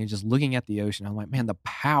the balcony just looking at the ocean. I'm like, man, the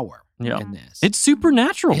power in this. It's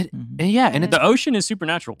supernatural. And the ocean is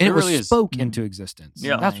supernatural. And it really is. Spoke into existence.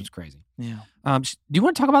 Yeah. That's what's crazy. Yeah. Do you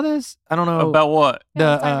want to talk about this? I don't know. About what?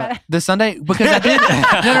 The Sunday? Because I did. No.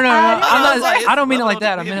 I don't mean it like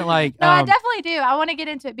that. I mean it like. No, I definitely do. I want to get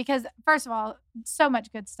into it because, first of all, so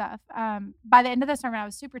much good stuff. By the end of the sermon, I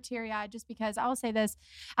was super teary-eyed just because I will say this.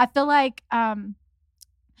 I feel like,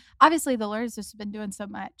 obviously, the Lord has just been doing so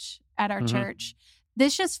much at our church.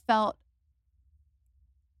 This just felt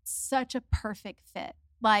such a perfect fit,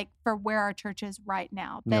 like for where our church is right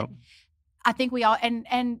now. That I think we all,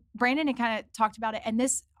 and Brandon had kind of talked about it, and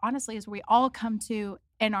this honestly is where we all come to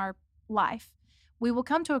in our life. We will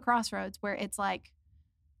come to a crossroads where it's like,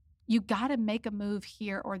 you got to make a move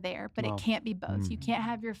here or there, but it can't be both. You can't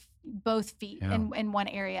have your both feet in one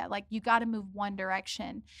area. Like you got to move one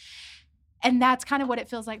direction. And that's kind of what it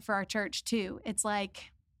feels like for our church too. It's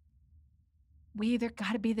like, we either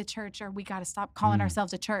got to be the church or we got to stop calling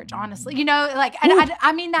ourselves a church, honestly. You know, like, and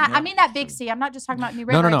I mean that, I mean that big C. I'm not just talking about New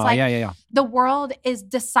River. No. It's like, yeah. The world is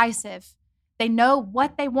decisive. They know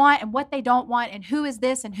what they want and what they don't want and who is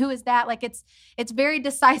this and who is that. Like it's very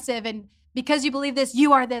decisive. And because you believe this,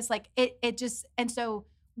 you are this. Like it just, and so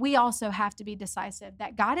we also have to be decisive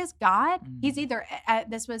that God is God. He's either,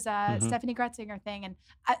 this was a Stephanie Gretzinger thing, and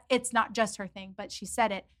it's not just her thing, but she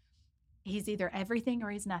said it. He's either everything or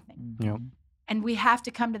he's nothing. Yep. And we have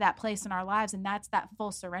to come to that place in our lives, and that's that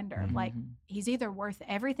full surrender. Like, he's either worth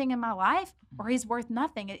everything in my life or he's worth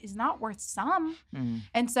nothing. He's not worth some.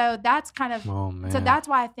 And so that's kind of, so that's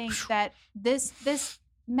why I think that this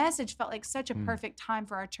message felt like such a perfect time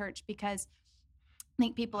for our church, because I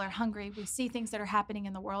think people are hungry. We see things that are happening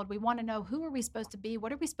in the world. We want to know, who are we supposed to be?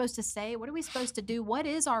 What are we supposed to say? What are we supposed to do? What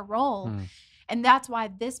is our role? And that's why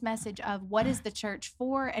this message of what is the church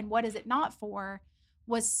for and what is it not for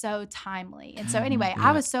was so timely. And so anyway,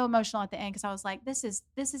 I was so emotional at the end, because I was like, this is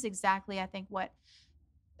exactly, I think, what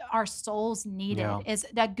our souls needed, is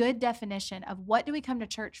a good definition of what do we come to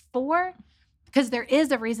church for? Because there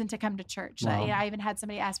is a reason to come to church. I even had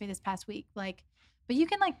somebody ask me this past week, like, but you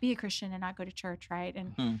can like be a Christian and not go to church, right?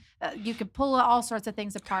 And you can pull all sorts of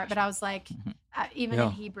things apart. But I was like, even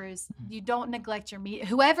in Hebrews, you don't neglect your meet.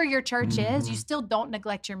 Whoever your church is, you still don't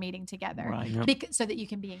neglect your meeting together, so that you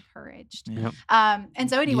can be encouraged. And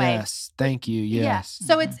so anyway, yes, thank you. Yes,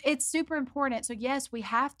 so it's super important. So yes, we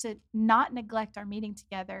have to not neglect our meeting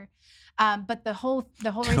together. But the whole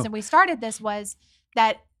reason we started this was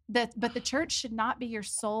that but the church should not be your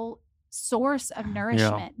sole source of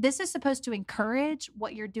nourishment. This is supposed to encourage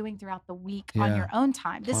what you're doing throughout the week on your own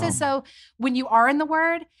time. This is so when you are in the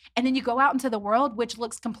Word and then you go out into the world, which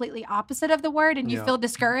looks completely opposite of the Word, and you feel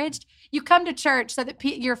discouraged, you come to church so that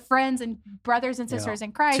your friends and brothers and sisters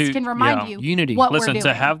in Christ can remind you unity. What Listen, we're doing.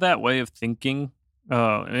 To have that way of thinking,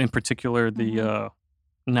 in particular, the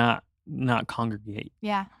not congregate,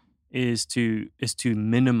 is to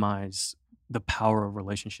minimize the power of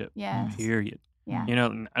relationship. Period. I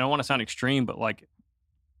don't want to sound extreme, but like,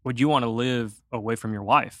 would you want to live away from your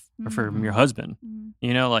wife or from your husband?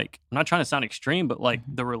 Like, I'm not trying to sound extreme, but like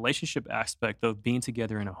the relationship aspect of being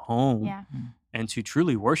together in a home and to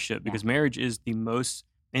truly worship, because marriage is the most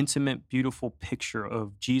intimate, beautiful picture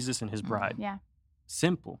of Jesus and his bride.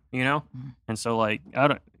 Simple, And so like,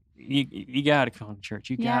 you got to come to church.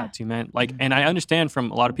 You got to, man. Like, and I understand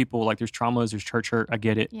from a lot of people, like, there's traumas, there's church hurt. I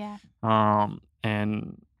get it.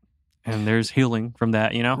 And there's healing from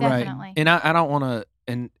that, Definitely. Right. And I don't want to,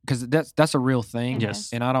 and because that's a real thing.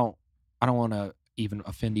 Yes. And I don't want to even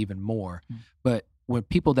offend even more. But when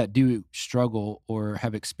people that do struggle or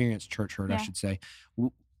have experienced church hurt, I should say,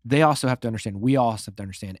 they also have to understand, we also have to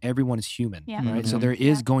understand, everyone is human, right? So there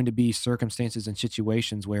is going to be circumstances and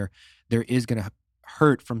situations where there is going to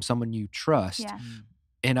hurt from someone you trust.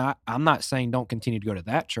 And I'm not saying don't continue to go to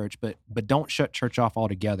that church, but don't shut church off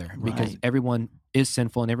altogether, because everyone is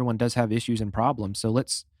sinful and everyone does have issues and problems. So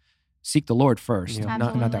let's seek the Lord first,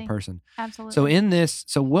 not that person. Absolutely. So in this,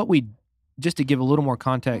 what we, just to give a little more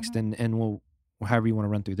context, and we'll, however you want to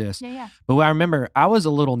run through this. But I remember I was a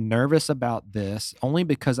little nervous about this, only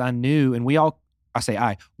because I knew, and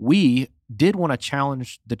we did want to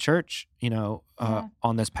challenge the church,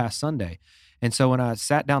 on this past Sunday. And so when I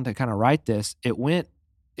sat down to kind of write this, it went,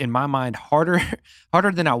 in my mind, harder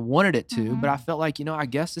than I wanted it to, but I felt like, I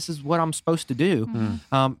guess this is what I'm supposed to do,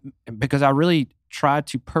 because I really tried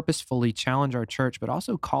to purposefully challenge our church, but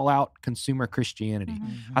also call out consumer Christianity.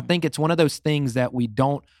 I think it's one of those things that we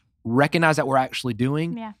don't recognize that we're actually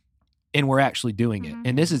doing, and we're actually doing it.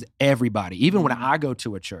 And this is everybody. Even when I go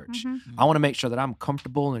to a church, I want to make sure that I'm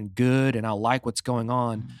comfortable and good and I like what's going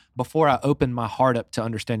on before I open my heart up to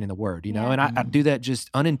understanding the Word, and I do that just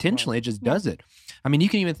unintentionally. It just does it. I mean, you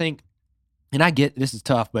can even think, and I get this is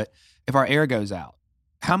tough, but if our air goes out,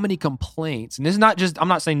 how many complaints, and this is not just, I'm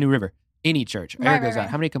not saying New River, any church, air goes out,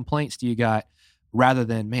 how many complaints do you got, rather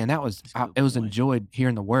than, man, it was enjoyed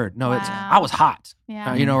hearing the Word. No, it's, I was hot,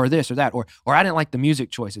 or this or that, or I didn't like the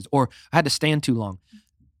music choices, or I had to stand too long.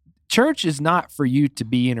 Church is not for you to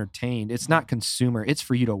be entertained. It's not consumer. It's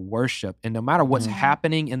for you to worship. And no matter what's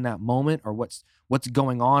happening in that moment or what's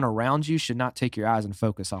going on around you, should not take your eyes and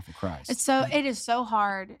focus off of Christ. It is so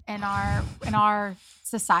hard in our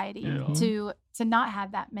society to not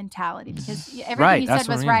have that mentality, because everything you said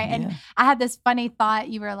was right. And I had this funny thought.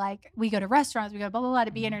 You were like, we go to restaurants, we go blah, blah, blah to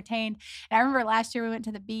be entertained. And I remember last year we went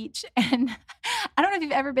to the beach, and I don't know if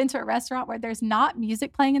you've ever been to a restaurant where there's not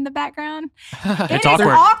music playing in the background. It's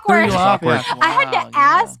awkward. It's awkward. I had to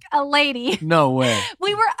ask a lady. No way.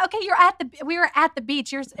 We were at the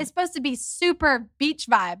beach. It's supposed to be super beach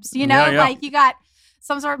vibes, like you got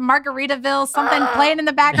some sort of Margaritaville, something playing in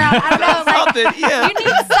the background. I don't know. Like, yeah. You need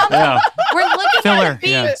something. Yeah. We're looking Filler, at the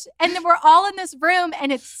beach, yeah. and then we're all in this room,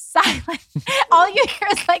 and it's silent. All you hear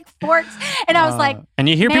is like forks. And I was like, and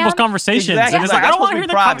you hear ma'am, people's conversations, Exactly. and it's like, I That's don't want to hear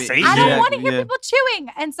supposed to the be private. conversation. I don't Yeah, want to hear yeah. people chewing.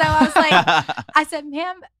 And so I was like, I said,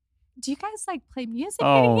 ma'am, do you guys like play music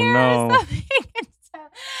Oh, in here no. or something? And so,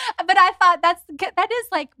 but I thought that is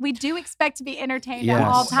like, we do expect to be entertained at Yes.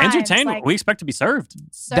 all times. Entertainment. Like, we expect to be served.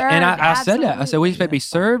 served, And I said that. I said we absolutely. expect to be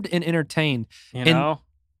served and entertained. You And- know,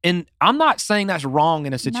 And I'm not saying that's wrong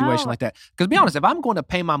in a situation No. like that. Because be honest, if I'm going to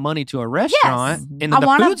pay my money to a restaurant and I the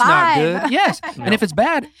want a food's not vibe. good, yes. Yeah. And if it's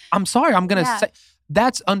bad, I'm sorry. I'm going to Yeah. say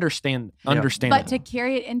that's understandable. But to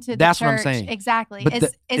carry it into the That's church, what I'm saying. exactly. But It's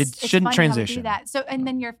it shouldn't funny how we do transition. that. So, and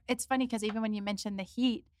then it's funny because even when you mentioned the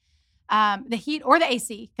heat or the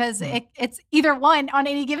AC, because it's either one on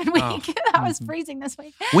any given week. Oh. I was freezing this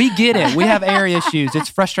week. We get it. We have air issues. It's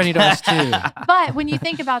frustrating to us too. But when you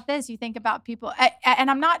think about this, you think about people, and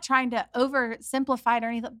I'm not trying to oversimplify it or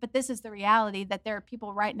anything, but this is the reality that there are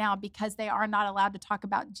people right now, because they are not allowed to talk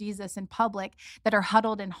about Jesus in public, that are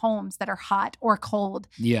huddled in homes that are hot or cold,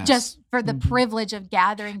 Yes. just for the privilege of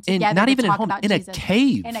gathering and together not to even in talk home, about in Jesus. a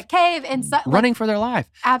cave. In a cave, and so, like, running for their life.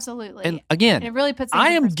 absolutely. And again, it really puts things I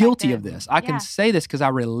in am guilty of perspective. this. I can Yeah. say this because I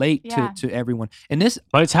relate Yeah. to everyone. And this,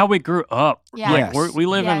 but it's how we grew up. Yeah. Like Yes. we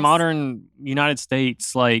live in Yes. modern United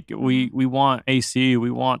States. Like we want AC.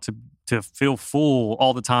 We want to feel full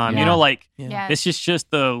all the time. You Yeah. know, like Yes. it's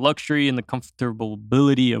just the luxury and the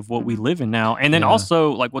comfortability of what we live in now. And then Yeah.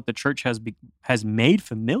 also like what the church has made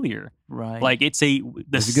familiar. Right. Like it's the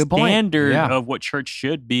That's a good point. standard Yeah. of what church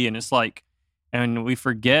should be. And it's like, and we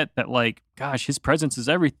forget that, like, gosh, his presence is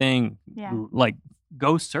everything. Yeah. Like,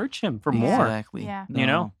 go search him for more. Exactly. Yeah. You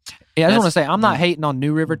know? yeah, I just want to That's- say, I'm not yeah. hating on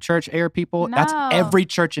New River Church air people. That's No. every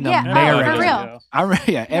church in Yeah, America. for real.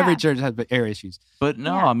 Every Yeah. church has air issues. But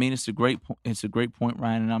no, Yeah. I mean it's a great it's a great point,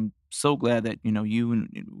 Ryan, and I'm so glad that you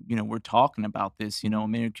and we're talking about this,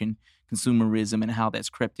 American consumerism and how that's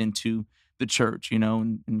crept into the church,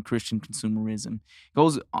 and Christian consumerism.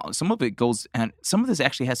 Some of it goes, and some of this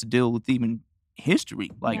actually has to deal with even history,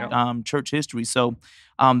 like church history. So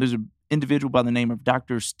there's an individual by the name of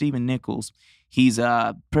Dr. Stephen Nichols. He's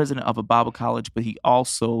president of a Bible college, but he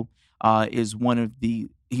also is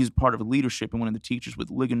he's part of a leadership and one of the teachers with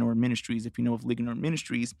Ligonier Ministries. If you know of Ligonier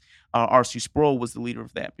Ministries, R.C. Sproul was the leader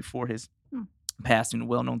of that before his passing, a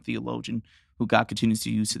well-known theologian who God continues to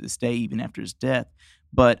use to this day, even after his death.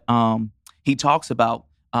 But he talks about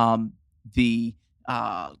the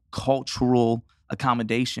cultural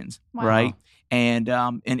accommodations, Wow. right? And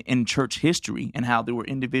in church history, and how there were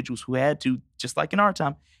individuals who had to, just like in our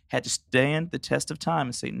time, had to stand the test of time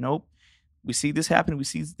and say, nope, we see this happen, we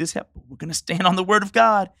see this happen. We're going to stand on the Word of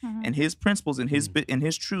God Mhm. and His principles and His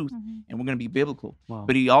truth, Mhm. and we're going to be biblical. Wow.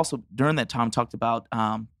 But he also, during that time, talked about,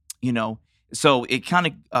 so it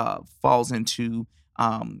kind of falls into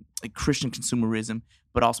like Christian consumerism,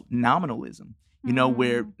 but also nominalism.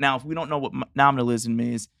 Where now, if we don't know what nominalism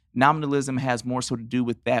is, nominalism has more so to do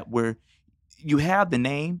with that, where you have the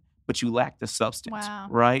name, but you lack the substance, Wow.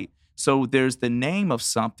 right? So there's the name of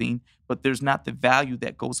something, but there's not the value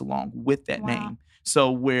that goes along with that Wow. name.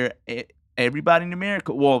 So where everybody in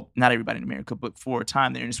America, well, not everybody in America, but for a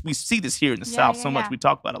time there, and we see this here in the South so much, we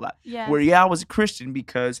talk about it a lot, Yes. where I was a Christian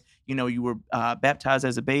because, you were baptized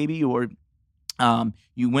as a baby, or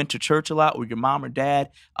you went to church a lot, or your mom or dad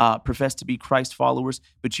professed to be Christ followers,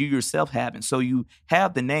 but you yourself haven't. So you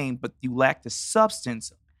have the name, but you lack the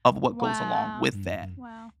substance of what goes Wow. along with that.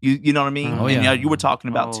 Wow. You know what I mean? Oh, And, yeah. you were talking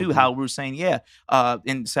about Oh, too, okay. how we were saying,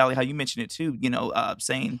 and Sally, how you mentioned it too,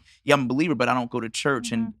 saying, yeah, I'm a believer, but I don't go to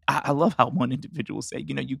church. And I love how one individual said,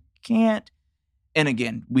 you can't. And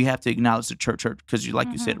again, we have to acknowledge the church because you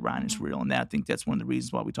said, Ryan, it's real. And I think that's one of the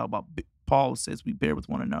reasons why we talk about, Paul says we bear with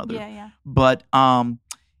one another. Yeah. But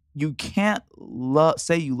you can't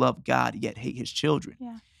say you love God yet hate his children.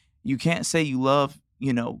 Yeah. You can't say you love,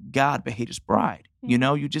 God but hate his bride.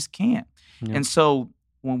 Yeah. You just can't. Yeah. And so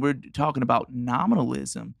when we're talking about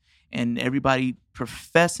nominalism and everybody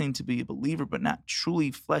professing to be a believer but not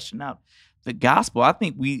truly fleshing out the gospel, I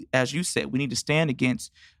think we, as you said, we need to stand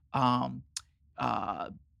against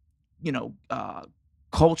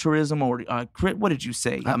culturism, or what did you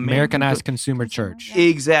say? Americanized consumer church. Yeah.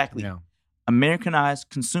 Exactly. Yeah. Americanized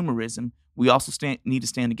consumerism. We also need to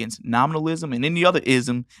stand against nominalism and any other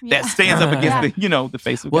ism Yeah. that stands up against Yeah. the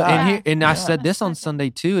face of Well, God. and I Yeah. said this on Sunday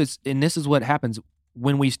too, and this is what happens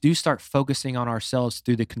when we do start focusing on ourselves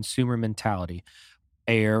through the consumer mentality.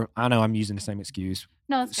 air. I know I'm using the same excuse.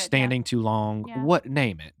 No, that's good. Standing too long. Yeah.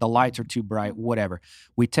 Name it. The lights are too bright. Whatever.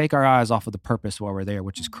 We take our eyes off of the purpose while we're there,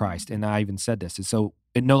 which is Christ. And I even said this. And so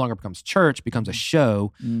it no longer becomes church, it becomes a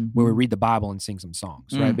show where we read the Bible and sing some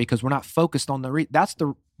songs, right? Because we're not focused on that's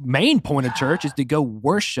the main point of church, is to go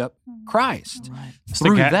worship Christ. Right.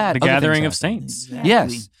 Through the gathering of saints. Exactly.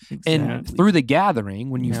 Yes. Exactly. And through the gathering,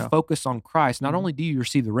 when you focus on Christ, not only do you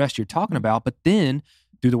receive the rest you're talking about, but then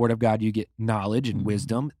through the Word of God, you get knowledge and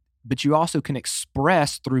wisdom, but you also can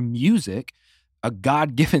express through music a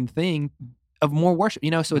God-given thing of more worship.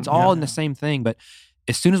 So it's all in the same thing. But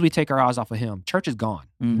as soon as we take our eyes off of Him, church is gone.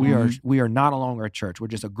 We are not no longer a church. We're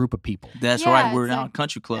just a group of people. That's right. We're now a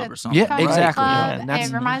country club or something. Yeah, exactly. Club.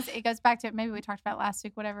 Yeah, and it goes back to, maybe we talked about last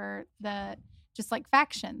week, whatever, just like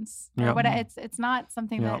factions. Or it's not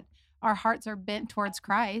something that our hearts are bent towards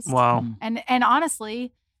Christ. Wow. And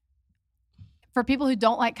honestly, for people who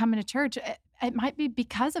don't like coming to church, it might be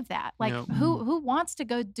because of that. Like, who wants to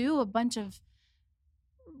go do a bunch of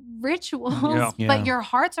rituals, but your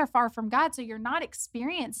hearts are far from God, so you're not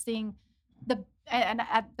experiencing the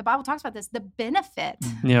Bible talks about this, the benefit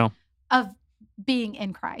of being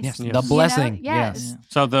in Christ. Yes, the blessing. Yes.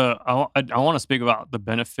 So I want to speak about the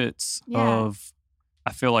benefits of.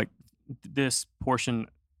 I feel like this portion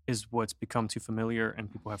is what's become too familiar,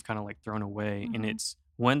 and people have kind of like thrown away. And it's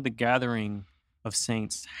when the gathering of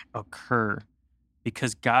saints occur,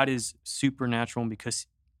 because God is supernatural and because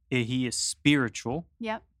He is spiritual.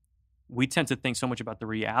 Yep. We tend to think so much about the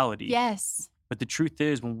reality. Yes. But the truth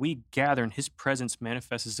is, when we gather and His presence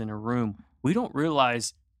manifests in a room, we don't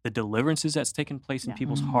realize the deliverances that's taken place in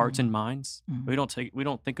people's hearts and minds. We don't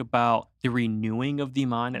think about the renewing of the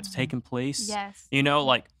mind that's taken place. Yes.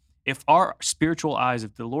 Like if our spiritual eyes,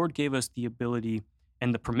 if the Lord gave us the ability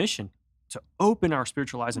and the permission to open our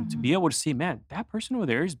spiritual eyes and to be able to see, man, that person over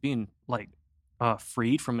there is being like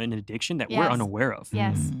freed from an addiction that we're unaware of.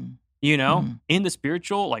 Yes. In the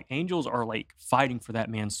spiritual, like angels are like fighting for that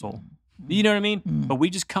man's soul. You know what I mean? But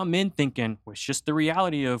we just come in thinking, well, it's just the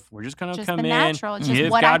reality of we're just going to come in, natural. It's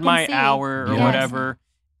give what God my see. hour or whatever.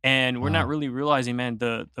 And we're not really realizing, man,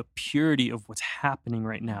 the purity of what's happening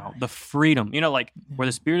right now, the freedom. Like where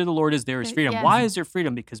the Spirit of the Lord is, there is freedom. Yes. Why is there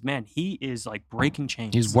freedom? Because, man, He is like breaking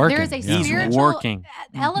chains. He's working. There is a spiritual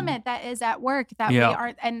element that is at work that we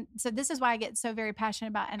aren't. And so this is why I get so very passionate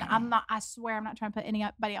about, and I swear I'm not trying to put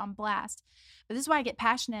anybody on blast, but this is why I get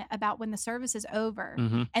passionate about when the service is over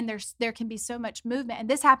and there can be so much movement. And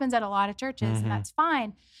this happens at a lot of churches, and that's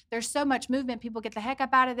fine. There's so much movement. People get the heck up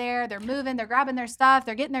out of there. They're moving. They're grabbing their stuff.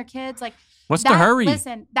 They're getting their kids. Like, what's the hurry?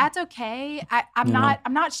 Listen, that's okay. I'm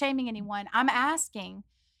not shaming anyone. I'm asking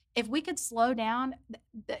if we could slow down.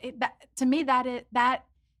 To me, that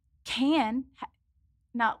can.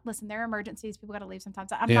 Now, listen, there are emergencies. People got to leave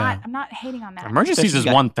sometimes. I'm not hating on that. Emergencies is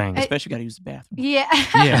one thing. Especially got to use the bathroom. Yeah.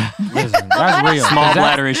 Yeah. Listen, that's real. Small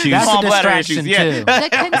bladder issues. That's Small a bladder distraction issues, too. The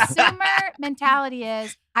consumer mentality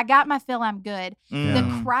is, I got my fill, I'm good.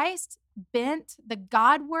 The Christ bent, the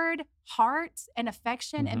Godward heart and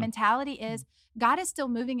affection and mentality is, God is still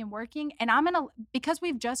moving and working, and because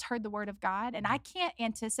we've just heard the word of God, and I can't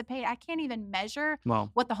anticipate, I can't even measure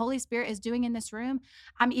what the Holy Spirit is doing in this room.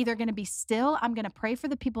 I'm either going to be still, I'm going to pray for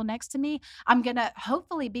the people next to me, I'm going to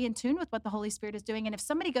hopefully be in tune with what the Holy Spirit is doing, and if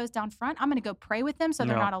somebody goes down front, I'm going to go pray with them so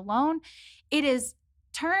they're not alone. It is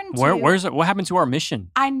turned to where's it? What happened to our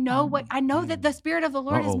mission? I know that the Spirit of the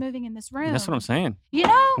Lord is moving in this room. That's what I'm saying.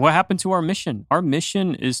 What happened to our mission? Our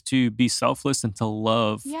mission is to be selfless and to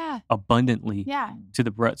love abundantly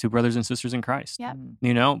to brothers and sisters in Christ.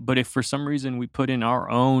 But if for some reason we put in our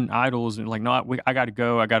own idols and like, no, I got to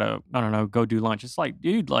go, I don't know, go do lunch. It's like,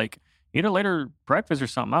 dude, like eat a later breakfast or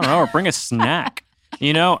something. I don't know, or bring a snack.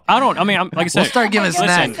 I'm like I said, we'll start giving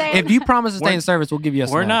snacks. If you promise to stay in service, we'll give you a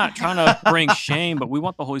snack. We're not trying to bring shame, but we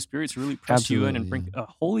want the Holy Spirit to really press you in and bring a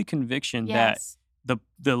holy conviction that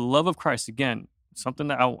the love of Christ, again, something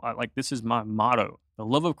that I like, this is my motto. The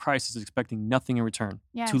love of Christ is expecting nothing in return.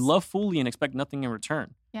 To love fully and expect nothing in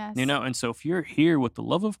return. And so if you're here with the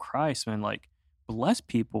love of Christ, man, like bless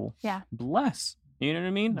people. Bless. You know what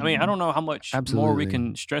I mean? I mean, I don't know how much more we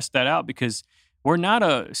can stress that out, because we're not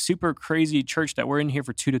a super crazy church that we're in here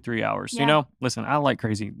for 2 to 3 hours. Listen, I like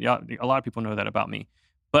crazy. A lot of people know that about me.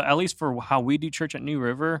 But at least for how we do church at New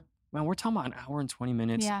River, man, we're talking about an hour and 20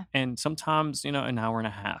 minutes. And sometimes, an hour and a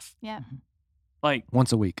half. Like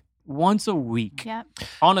once a week.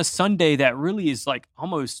 On a Sunday that really is like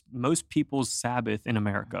almost most people's Sabbath in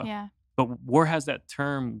America. But where has that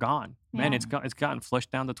term gone? Man, it's gotten flushed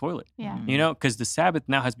down the toilet. Because the Sabbath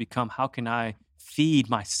now has become, how can I feed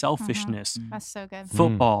my selfishness? That's so good.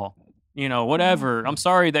 Football, whatever. I'm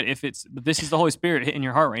sorry that but this is the Holy Spirit hitting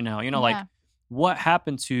your heart right now. Like what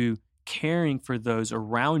happened to caring for those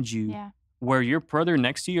around you where your brother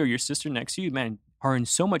next to you or your sister next to you, man, are in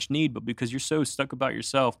so much need, but because you're so stuck about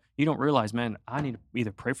yourself, you don't realize, man, I need to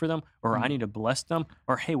either pray for them or I need to bless them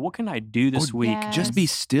or, hey, what can I do this week? Just be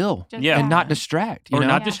still and not distract.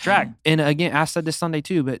 Not distract. And again, I said this Sunday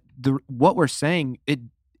too, but what we're saying,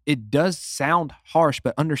 it does sound harsh,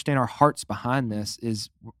 but understand our hearts behind this is,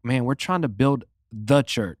 man, we're trying to build the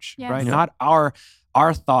church, right? Yeah. Not our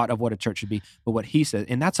thought of what a church should be, but what he said.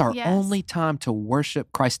 And that's our only time to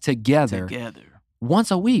worship Christ together.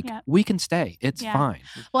 Once a week, we can stay. It's fine.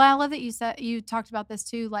 Well, I love that you talked about this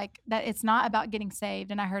too, like that it's not about getting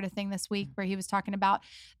saved. And I heard a thing this week where he was talking about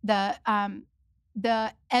the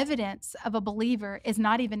evidence of a believer is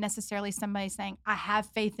not even necessarily somebody saying, I have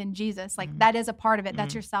faith in Jesus. Like that is a part of it.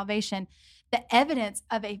 That's your salvation. The evidence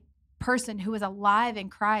of a person who is alive in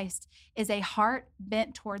Christ is a heart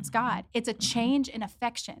bent towards God. It's a change in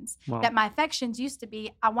affections. Wow. That my affections used to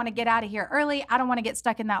be, I want to get out of here early. I don't want to get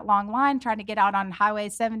stuck in that long line trying to get out on Highway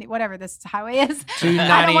 70, whatever this highway is. 298.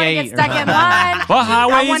 I don't want to get stuck in line. What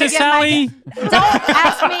highway is it, Sally? Don't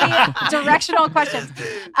ask me directional questions.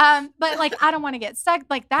 But like, I don't want to get stuck.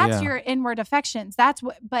 Like that's your inward affections. That's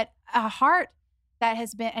what, but a heart that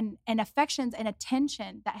has been, and affections and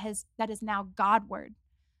attention that is now Godward.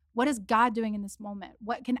 What is God doing in this moment?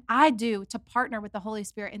 What can I do to partner with the Holy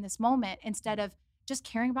Spirit in this moment instead of just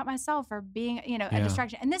caring about myself or being, a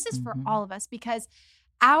distraction? And this is for all of us because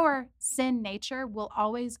our sin nature will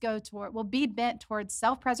be bent towards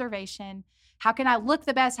self-preservation. How can I look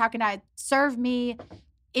the best? How can I serve me?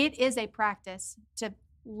 It is a practice to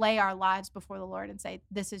lay our lives before the Lord and say,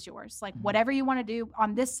 this is yours. Like whatever you want to do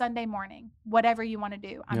on this Sunday morning, whatever you want to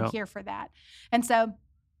do, I'm here for that. And so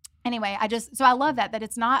anyway, I love that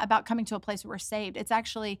it's not about coming to a place where we're saved. It's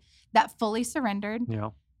actually that fully surrendered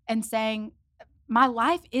and saying, my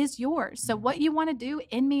life is yours. So what you want to do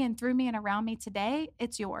in me and through me and around me today,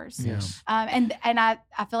 it's yours. Yes. And I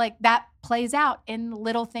feel like that plays out in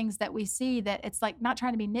little things that we see, that it's like not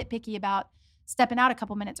trying to be nitpicky about stepping out a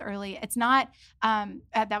couple minutes early. It's not,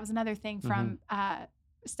 that was another thing from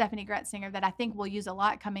Stephanie Gretzinger that I think we'll use a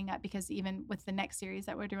lot coming up, because even with the next series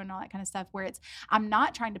that we're doing, all that kind of stuff, where I'm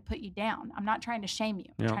not trying to put you down. I'm not trying to shame you.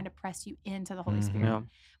 I'm trying to press you into the Holy Spirit,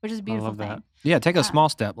 which is a beautiful thing. Yeah, take a small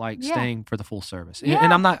step, like staying for the full service.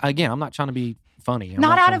 And I'm not trying to be funny. I'm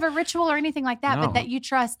not out of a ritual or anything like that, but that you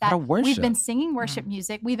trust that we've been singing worship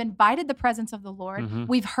music. We've invited the presence of the Lord.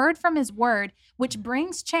 We've heard from his word, which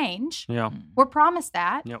brings change. We're promised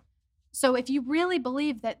that. So if you really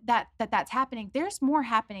believe that's happening, there's more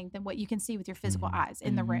happening than what you can see with your physical eyes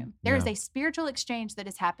in the room. There is a spiritual exchange that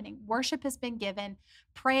is happening. Worship has been given,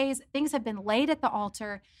 praise, things have been laid at the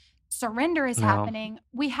altar, surrender is happening.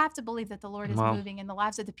 We have to believe that the Lord is moving in the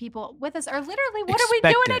lives of the people with us, or literally, what are we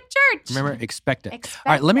doing at church? Remember, expect it.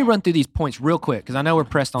 All right, let me run through these points real quick, because I know we're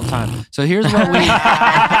pressed on time. So here's what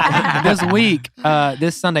this week,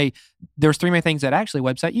 this Sunday, there's three main things that actually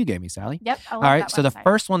website you gave me, Sally. Yep. I love all right. That so website. The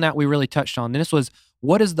first one that we really touched on, and this was,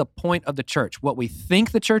 what is the point of the church? What we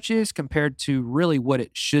think the church is compared to really what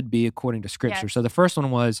it should be according to Scripture. Yes. So the first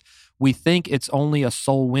one was, we think it's only a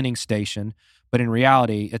soul winning station, but in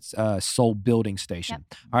reality, it's a soul building station.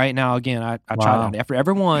 Yep. All right. Now, again, I tried after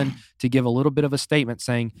everyone to give a little bit of a statement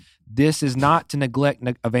saying this is not to neglect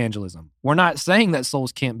evangelism. We're not saying that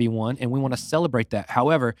souls can't be won, and we want to celebrate that.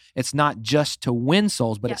 However, it's not just to win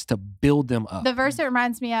souls, but it's to build them up. The verse that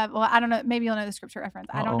reminds me of, well, I don't know, maybe you'll know the scripture reference.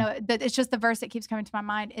 I don't know. It's just the verse that keeps coming to my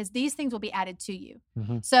mind is, these things will be added to you.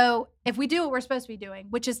 So if we do what we're supposed to be doing,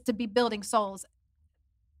 which is to be building souls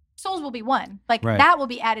will be won. Like that will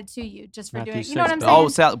be added to you just for Matthew doing. 6, you know what I'm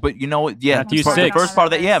saying? But you know what? Yeah, Matthew the 6. first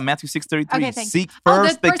part of that. Matthew 6:33. Okay, Seek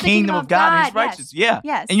first the kingdom of God and his righteousness.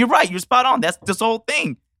 Yes. And you're right. You're spot on. That's this whole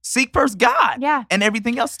thing. Seek first God. Yeah. And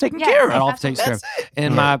everything else is taken care of. It all takes care of.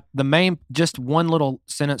 And the main, just one little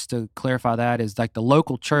sentence to clarify that is, like, the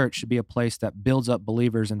local church should be a place that builds up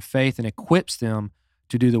believers in faith and equips them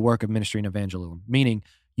to do the work of ministry and evangelism. Meaning,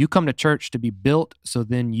 you come to church to be built so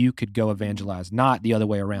then you could go evangelize, not the other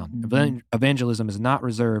way around. Evangelism is not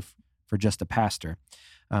reserved for just a pastor.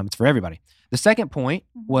 It's for everybody. The second point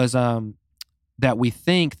was that we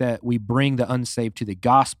think that we bring the unsaved to the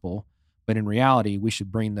gospel, but in reality, we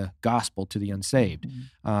should bring the gospel to the unsaved.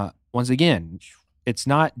 Once again, it's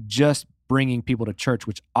not just bringing people to church,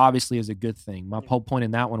 which obviously is a good thing. My whole point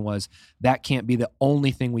in that one was that can't be the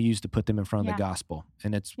only thing we use to put them in front of the gospel.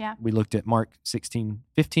 And we looked at Mark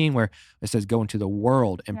 16:15, where it says, go into the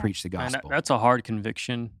world and preach the gospel. And that's a hard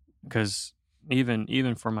conviction, because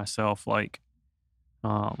even for myself, like,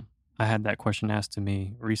 I I had that question asked to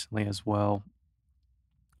me recently as well.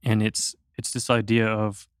 And it's this idea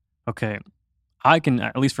of, okay, I can,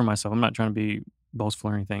 at least for myself, I'm not trying to be boastful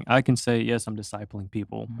or anything. I can say, yes, I'm discipling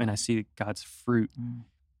people and I see God's fruit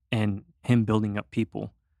and him building up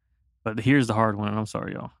people. But here's the hard one, and I'm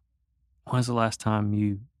sorry, y'all. When's the last time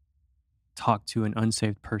you talked to an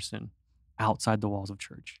unsaved person outside the walls of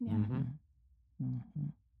church? Yeah.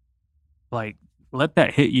 Like, let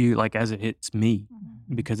that hit you like as it hits me,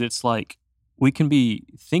 because it's like we can be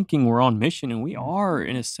thinking we're on mission, and we are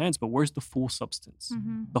in a sense, but where's the full substance,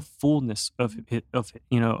 the fullness of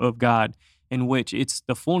God, in which it's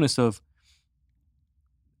the fullness of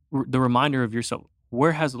the reminder of yourself.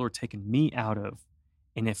 Where has the Lord taken me out of?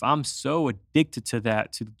 And if I'm so addicted to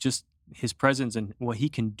that, to just his presence and what he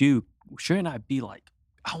can do, shouldn't I be like,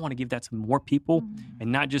 I want to give that to more people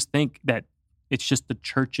and not just think that it's just the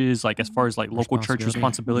church's, like as far as like local church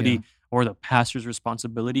responsibility or the pastor's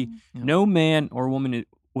responsibility. No man or woman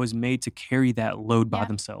was made to carry that load by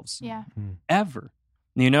themselves. Ever.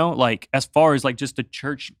 Like as far as like just the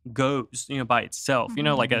church goes, by itself,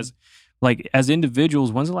 like as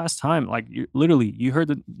individuals, when's the last time, like you heard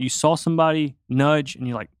that you saw somebody nudge and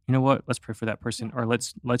you're like, you know what, let's pray for that person, or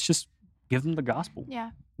let's just give them the gospel.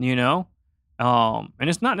 And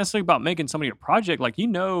it's not necessarily about making somebody a project. Like,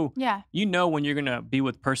 when you're going to be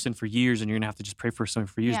with a person for years and you're going to have to just pray for someone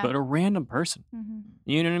for years, but a random person.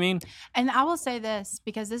 You know what I mean? And I will say this,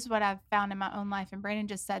 because this is what I've found in my own life. And Brandon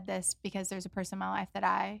just said this because there's a person in my life that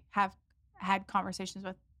I have had conversations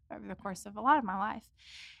with over the course of a lot of my life.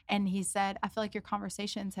 And he said, I feel like your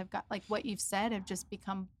conversations have got, like what you've said, have just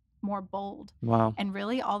become more bold. Wow. And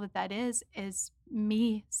really all that is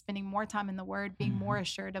me spending more time in the Word, being more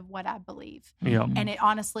assured of what I believe. And it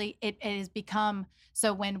honestly, it has become,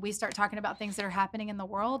 so when we start talking about things that are happening in the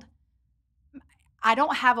world, I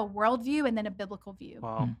don't have a worldview and then a biblical view.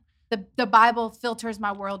 Wow. The Bible filters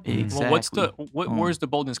my worldview. Exactly. Well, where's the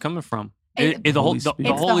boldness coming from? The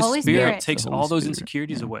Holy Spirit takes all those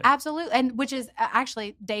insecurities away. Absolutely. And which is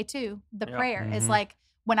actually day 2, the prayer is like,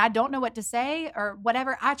 when I don't know what to say or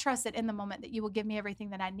whatever, I trust it in the moment that you will give me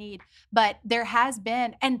everything that I need. But there has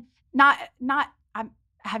been, and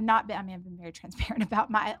I've been very transparent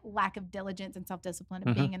about my lack of diligence and self-discipline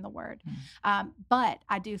of being in the Word. But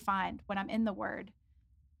I do find when I'm in the Word,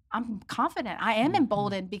 I'm confident. I am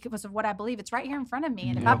emboldened because of what I believe. It's right here in front of me.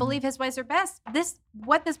 And if I believe his ways are best,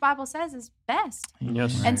 what this Bible says is best.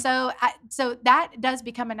 Yes. And so that does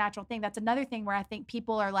become a natural thing. That's another thing where I think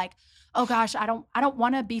people are like, oh gosh, I don't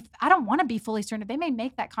want to be fully surrendered. They may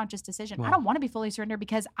make that conscious decision. Wow. I don't want to be fully surrendered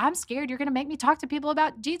because I'm scared you're going to make me talk to people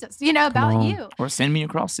about Jesus, about you. Or send me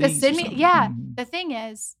across seas. The thing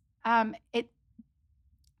is,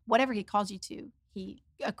 whatever he calls you to, he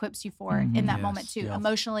equips you for in that moment too,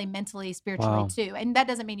 emotionally, mentally, spiritually too. And that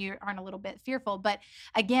doesn't mean you aren't a little bit fearful, but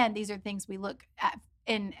again, these are things we look at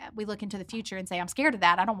and we look into the future and say, I'm scared of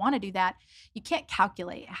that. I don't want to do that. You can't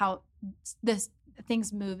calculate how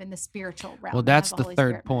things move in the spiritual realm. Well, that's the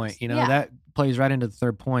third point. That plays right into the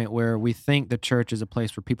third point where we think the church is a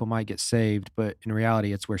place where people might get saved, but in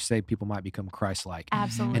reality, it's where saved people might become Christ-like.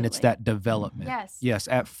 Absolutely. And it's that development. Yes.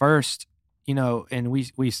 At first, and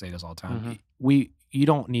we say this all the time, you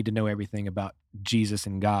don't need to know everything about Jesus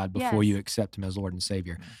and God before you accept him as Lord and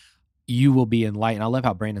Savior. You will be enlightened. I love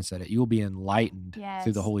how Brandon said it. You will be enlightened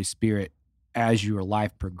through the Holy Spirit as your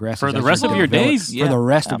life progresses. For the rest of your days. For the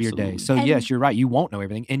rest of your days. So yes, you're right. You won't know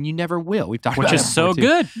everything, and you never will. We've talked about which is so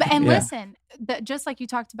good. And listen, just like you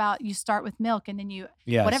talked about, you start with milk and then you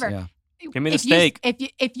whatever. Yeah. Give me the steak.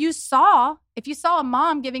 If you saw a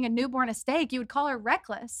mom giving a newborn a steak, you would call her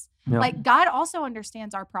reckless. Yep. Like God also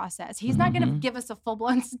understands our process. He's not going to give us a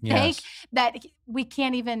full-blown steak that we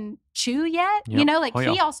can't even chew yet. Yep.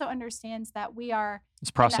 He also understands that we are it's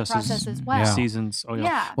in that process as well. Seasons.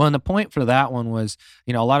 Well, and the point for that one was,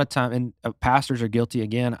 a lot of time, and pastors are guilty.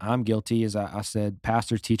 Again, I'm guilty. As I said,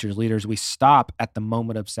 pastors, teachers, leaders, we stop at the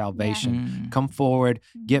moment of salvation. Come forward,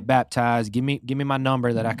 get baptized, give me my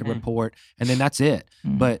number that I could report, and then that's it.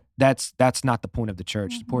 But that's not the point of the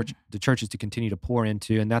church. The church is to continue to pour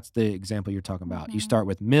into, and that's the example you're talking about. You start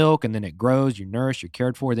with milk, and then it grows, you're nourished, you're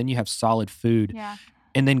cared for, then you have solid food.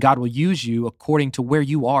 And then God will use you according to where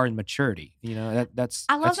you are in maturity. That's.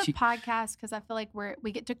 I love the podcast because I feel like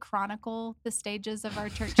we get to chronicle the stages of our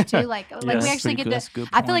church too. Like we actually get to.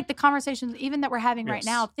 I feel like the conversations even that we're having right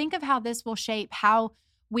now. Think of how this will shape how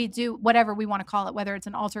we do whatever we want to call it, whether it's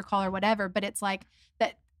an altar call or whatever. But it's like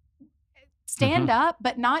that. Stand up,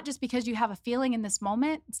 but not just because you have a feeling in this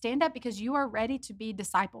moment. Stand up because you are ready to be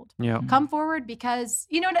discipled. Come forward because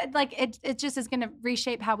it just is going to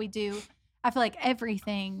reshape how we do. I feel like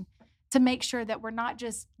everything to make sure that we're not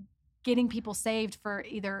just getting people saved for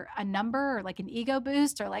either a number or like an ego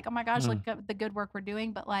boost or like, oh my gosh, look at the good work we're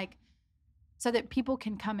doing. But like, so that people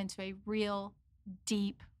can come into a real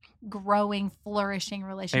deep, growing, flourishing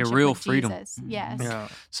relationship real with freedom. Jesus. Yes. Yeah.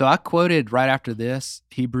 So I quoted right after this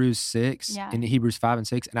Hebrews 6 and Hebrews 5 and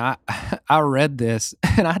 6, and I read this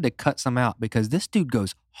and I had to cut some out because this dude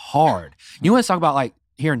goes hard. You want to talk about like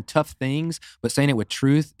hearing tough things, but saying it with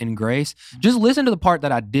truth and grace? Just listen to the part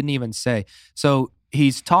that I didn't even say. So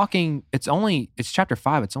he's talking, it's chapter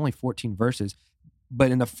 5, it's only 14 verses. But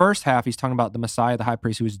in the first half, he's talking about the Messiah, the high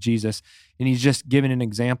priest, who is Jesus. And he's just giving an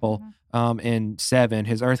example in 7.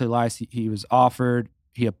 His earthly life, he was offered.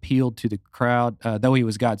 He appealed to the crowd. Though he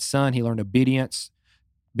was God's son, he learned obedience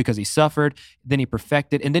because he suffered. Then he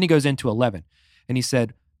perfected. And then he goes into 11. And he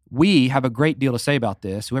said, we have a great deal to say about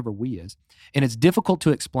this, whoever we is. And it's difficult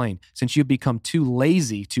to explain since you've become too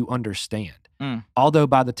lazy to understand. Although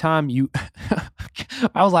by the time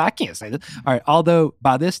I was like, I can't say this. All right. Although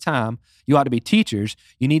by this time you ought to be teachers,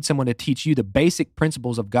 you need someone to teach you the basic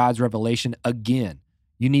principles of God's revelation again.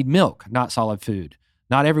 You need milk, not solid food.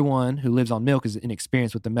 Not everyone who lives on milk is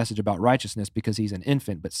inexperienced with the message about righteousness because he's an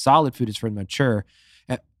infant, but solid food is for the mature,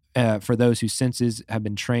 for those whose senses have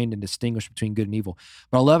been trained and distinguished between good and evil.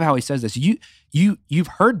 But I love how he says this. You've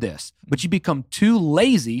heard this, but you become too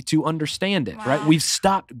lazy to understand it, right? We've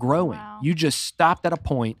stopped growing. You just stopped at a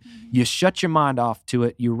point. You shut your mind off to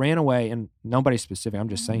it. You ran away, and nobody's specific. I'm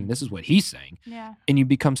just saying this is what he's saying. Yeah. And you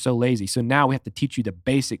become so lazy. So now we have to teach you the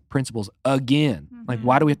basic principles again. Like,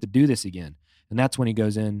 why do we have to do this again? And that's when he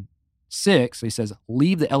goes in 6, he says,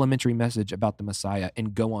 leave the elementary message about the Messiah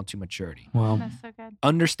and go on to maturity. Wow. That's so good.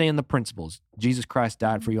 Understand the principles. Jesus Christ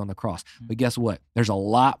died for you on the cross. But guess what? There's a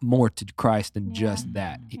lot more to Christ than just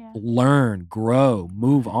that. Learn, grow,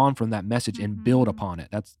 move on from that message and build upon it.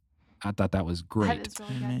 I thought that was great. That is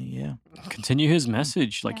really good. Continue his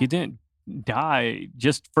message. Like he didn't die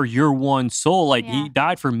just for your one soul. Like he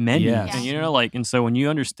died for many. Yes. And, you know, like, and so when you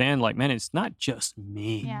understand, like, man, it's not just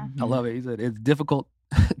me. Yeah. I love it. He said it's difficult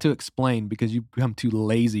to explain because you become too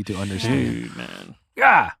lazy to understand. Dude, man.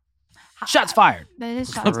 Yeah. Shots fired. That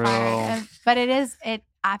is shots fired. But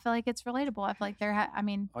I feel like it's relatable. I feel like I'm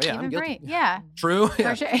guilty. great. Yeah. True.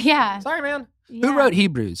 For sure. Yeah. Sorry, man. Yeah. Who wrote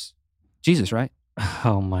Hebrews? Jesus, right?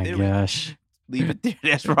 Oh my gosh. Leave it there.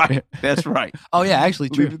 That's right. That's right. Oh yeah, actually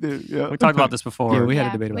true. Leave it there. Yeah. We talked about this before. Yeah, we had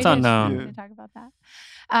a debate about it. It's unknown. We did talk about that.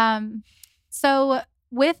 So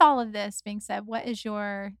with all of this being said,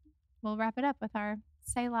 we'll wrap it up with our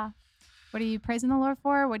Selah. What are you praising the Lord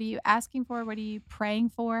for? What are you asking for? What are you praying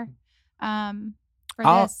for?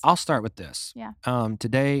 I'll start with this. Yeah.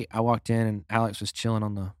 Today I walked in and Alex was chilling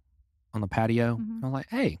on the patio. I was like,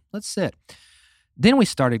 hey, let's sit. Then we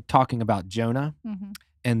started talking about Jonah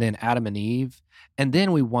and then Adam and Eve. And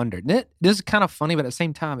then we wondered, this is kind of funny, but at the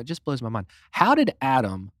same time, it just blows my mind. How did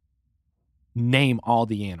Adam name all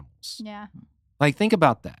the animals? Yeah. Like, think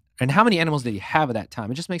about that. And how many animals did he have at that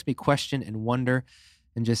time? It just makes me question and wonder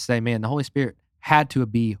and just say, man, the Holy Spirit had to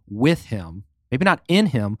be with him, maybe not in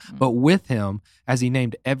him, but with him as he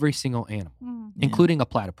named every single animal, including a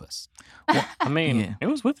platypus. Well, I mean, it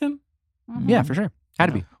was with him. Yeah, for sure. Had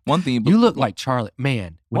to be. One thing. You look like Charlie.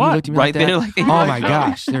 Man, when you looked at me right like that, there, like oh my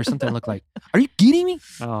gosh, there's something that looked like, are you kidding me?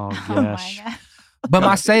 Oh, gosh. Oh my God. But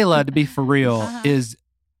my Selah, to be for real, is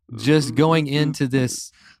just going into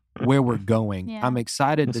this where we're going. Yeah. I'm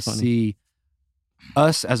excited to see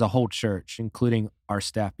us as a whole church, including our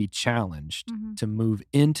staff, be challenged to move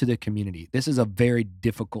into the community. This is a very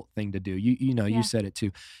difficult thing to do. You said it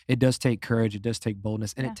too. It does take courage. It does take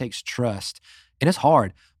boldness, and it takes trust. And it's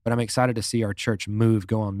hard, but I'm excited to see our church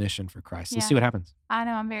go on mission for Christ. Let's see what happens. I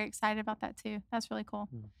know. I'm very excited about that too. That's really cool.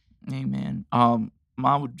 Amen.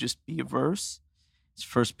 Mine would just be a verse. It's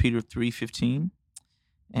 1 Peter 3:15,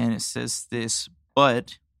 and it says this,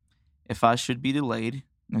 but if I should be delayed,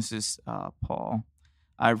 this is Paul,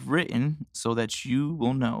 I've written so that you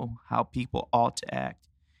will know how people ought to act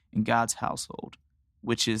in God's household,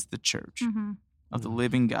 which is the church of the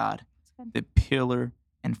living God, the pillar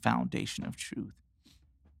and foundation of truth.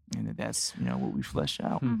 And that's, what we flesh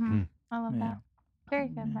out. I love that. Very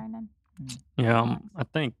good, Brandon. Yeah, I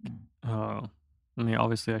think,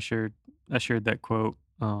 obviously I shared that quote.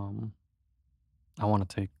 I want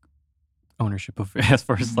to take ownership of it as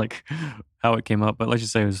far as like how it came up, but let's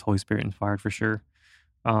just say it was Holy Spirit inspired for sure.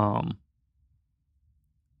 I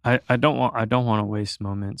don't want to waste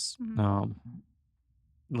moments.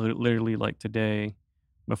 Literally like today,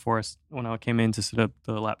 when I came in to set up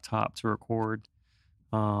the laptop to record,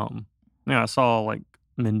 I saw like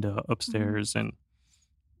Minda upstairs, and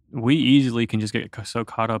we easily can just get so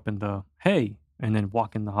caught up in the hey, and then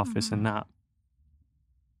walk in the office and not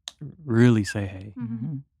really say hey.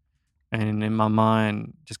 Mm-hmm. And in my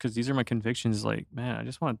mind, just because these are my convictions, like, man, I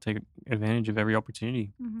just want to take advantage of every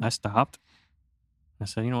opportunity. Mm-hmm. I stopped. I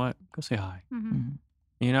said, you know what? Go say hi. Mm-hmm.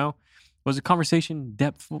 You know, was the conversation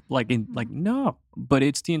depthful? Like, no, but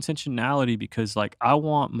it's the intentionality, because like I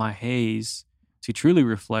want my haze to truly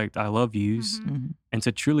reflect I love yous, and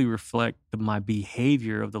to truly reflect my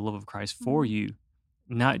behavior of the love of Christ for you,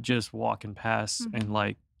 not just walking past and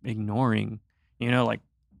like ignoring. You know, like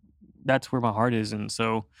that's where my heart is, and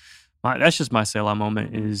so. That's just my Selah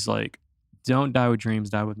moment is like, don't die with dreams,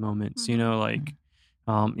 die with moments. You know, like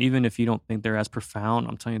even if you don't think they're as profound,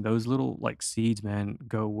 I'm telling you, those little like seeds, man,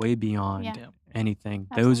 go way beyond anything.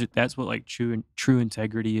 Absolutely. That's what like true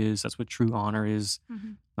integrity is. That's what true honor is.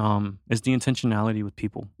 Is the intentionality with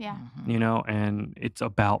people. Yeah. You know, and it's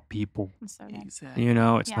about people. So Exactly. You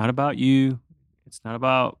know, it's not about you. It's not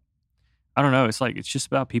about, I don't know. It's like, it's just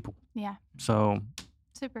about people. Yeah. So.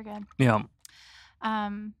 Super good. Yeah.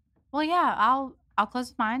 Well, yeah, I'll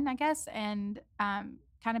close with mine, I guess, and kind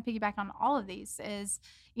of piggyback on all of these is,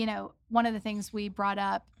 you know, one of the things we brought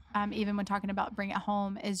up, even when talking about Bring It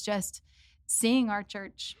Home, is just seeing our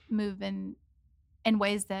church move in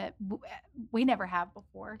ways that we never have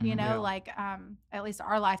before, you know, like at least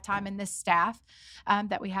our lifetime and this staff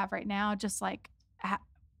that we have right now, just like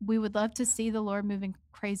we would love to see the Lord move in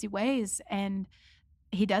crazy ways, and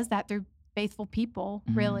he does that through faithful people,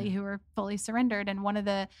 really, who are fully surrendered. And one of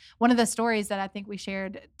the stories that I think we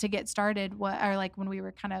shared to get started, or like when we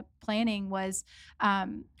were kind of planning, was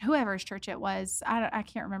whoever's church it was. I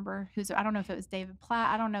can't remember I don't know if it was David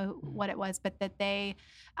Platt. I don't know what it was, but that they,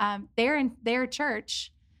 their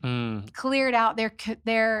church cleared out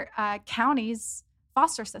their county's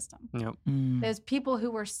foster system. Yep. Those people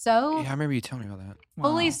who were so I remember you telling me about that.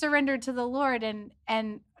 fully surrendered to the Lord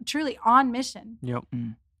and truly on mission. Yep.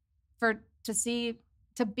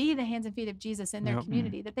 To be the hands and feet of Jesus in their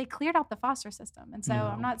community, that they cleared out the foster system. And so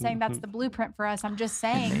I'm not saying that's the blueprint for us. I'm just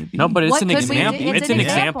saying no, but it's what an could we do? example. It's an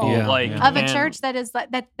example of a church that is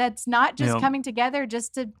that's not just coming together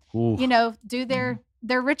just to you know do their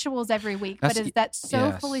rituals every week, but that's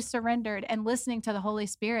so fully surrendered and listening to the Holy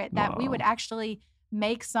Spirit that we would actually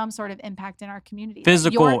make some sort of impact in our community.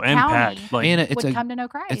 Physical Your impact. Like, and would come to know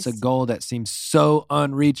Christ. It's a goal that seems so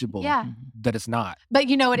unreachable that it's not. But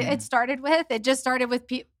you know what it started with? It just started with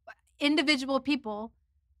individual people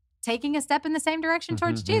taking a step in the same direction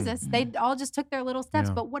towards Jesus. They all just took their little steps,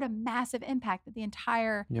 but what a massive impact that the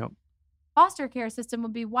entire foster care system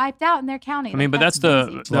would be wiped out in their county. I mean, but that's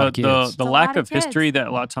the lack of history that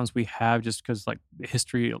a lot of times we have, just because like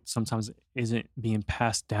history sometimes isn't being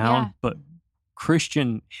passed down, but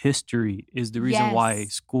Christian history is the reason why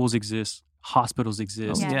schools exist, hospitals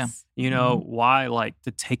exist. You know, why like the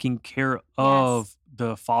taking care of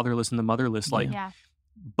the fatherless and the motherless. Like,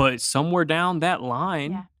 but somewhere down that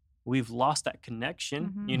line, we've lost that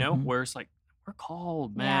connection, you know, where it's like, we're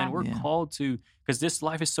called, man. We're called to, because this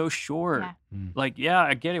life is so short. Like,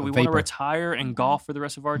 I get it. We want to retire and golf for the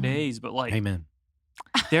rest of our days, but like, amen.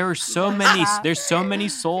 There are so many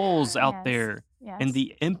souls out there. And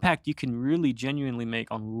the impact you can really genuinely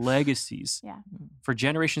make on legacies for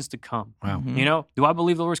generations to come. Wow. You know, do I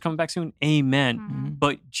believe the Lord's coming back soon? Amen.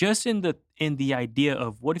 But just in the idea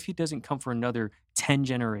of what if he doesn't come for another 10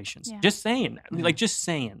 generations? Just saying that. Like just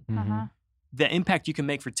saying the impact you can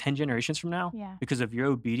make for 10 generations from now because of your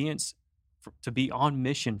obedience to be on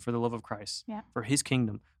mission for the love of Christ, for his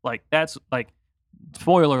kingdom. Like that's like,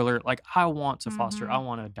 spoiler alert, like I want to foster, I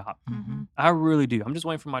want to adopt. I really do. I'm just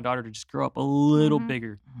waiting for my daughter to just grow up a little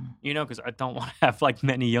bigger, you know, because I don't want to have like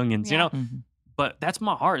many youngins, you know. But that's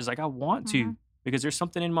my heart. Is like I want to, because there's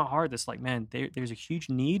something in my heart that's like, man, there's a huge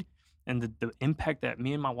need, and the impact that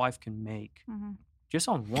me and my wife can make just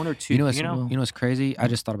on one or two. You know what's crazy? I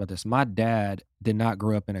just thought about this. My dad did not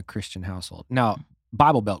grow up in a Christian household. Now,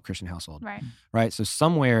 Bible Belt Christian household, right? So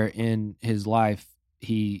somewhere in his life,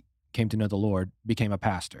 he came to know the Lord, became a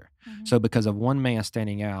pastor. So because of one man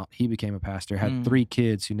standing out, he became a pastor, had 3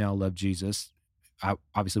 kids who now love Jesus. I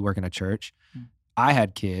obviously work in a church. I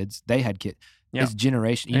had kids. They had kids. It's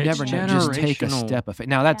generation. You never know. Just take a step of faith.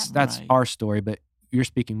 Now that's our story, but you're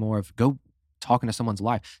speaking more of go talking to someone's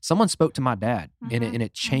life. Someone spoke to my dad and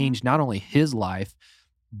it changed not only his life,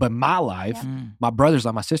 but my life, my brother's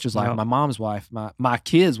life, my sister's life, my mom's wife, my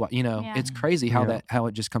kids' wife. You know, it's crazy how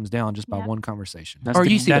it just comes down just by one conversation. That's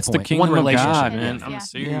the kingdom of God, man. I'm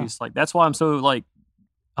serious. Like that's why I'm so like,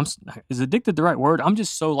 is addicted the right word? I'm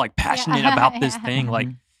just so like passionate about this thing, like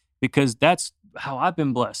because that's how I've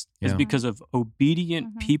been blessed. Is because of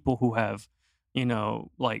obedient people who have, you know,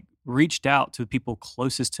 like reached out to the people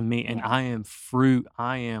closest to me, and I am fruit.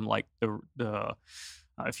 I am like the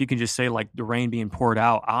if you can just say like the rain being poured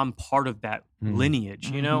out, I'm part of that lineage,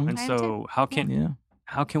 you know? And so how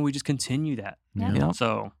can we just continue that? Yeah.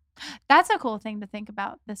 So that's a cool thing to think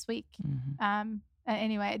about this week.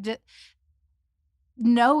 Anyway, just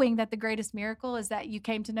knowing that the greatest miracle is that you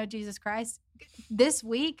came to know Jesus Christ this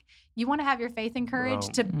week, you want to have your faith and courage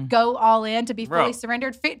to go all in, to be fully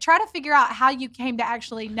surrendered. Try to figure out how you came to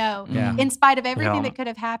actually know in spite of everything that could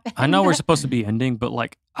have happened. I know we're supposed to be ending, but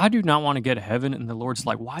like, I do not want to get to heaven and the Lord's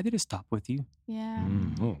like, why did it stop with you? Yeah.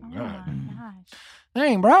 Oh my gosh.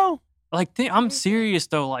 Dang, bro. Like, I'm serious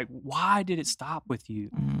though. Like, why did it stop with you?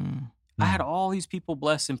 I had all these people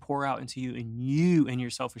bless and pour out into you, and you and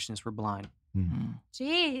your selfishness were blind.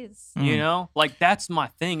 Jeez. You know, like that's my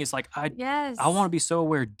thing. It's like I want to be so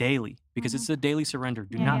aware daily, because it's a daily surrender.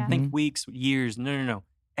 Do not think weeks, years. No.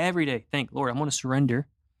 Every day, think, Lord, I'm going to surrender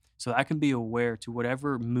so that I can be aware to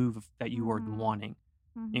whatever move that you are wanting.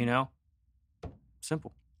 You know,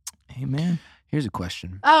 simple. Amen. Here's a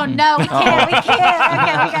question. Oh no, we can't. Okay,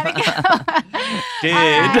 we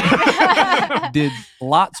gotta go. Did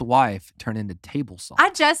Lot's wife turn into table salt?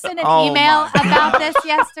 I just sent an email about this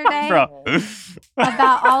yesterday.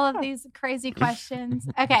 About all of these crazy questions.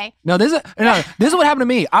 Okay. No, this is what happened to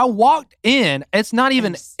me. I walked in. It's not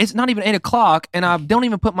even 8:00, and I don't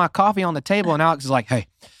even put my coffee on the table. And Alex is like, "Hey,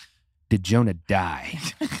 did Jonah die?"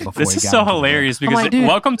 This is so hilarious because like,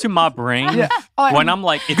 welcome to my brain when I'm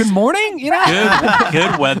like, it's good morning, you know,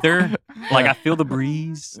 good weather. Like I feel the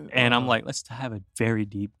breeze, and I'm like, let's have a very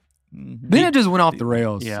deep. Then it just went off the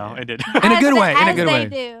rails. Yeah, it did. In a good way. As they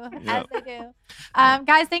do.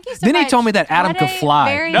 Guys, thank you so much. Then he told me that Adam could fly.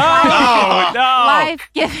 Very no.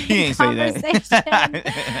 life-giving He ain't say conversation.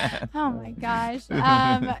 that. Oh my gosh.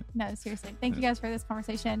 No, seriously. Thank you guys for this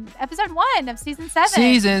conversation. Episode 1 of season 7.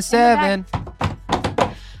 Season 7.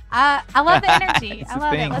 I love the energy. I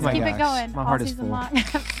love it. thing. Let's keep it going. My heart all is season full. long.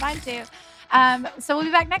 Mine too. So we'll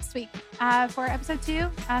be back next week for episode 2.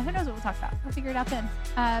 Who knows what we'll talk about? We'll figure it out then.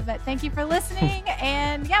 But thank you for listening.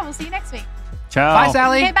 And yeah, we'll see you next week. Ciao. Bye,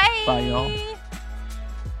 Sally. Okay, bye. Bye, y'all.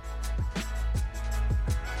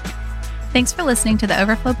 Thanks for listening to the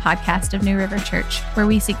Overflow podcast of New River Church, where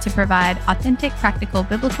we seek to provide authentic, practical,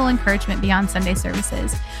 biblical encouragement beyond Sunday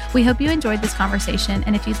services. We hope you enjoyed this conversation,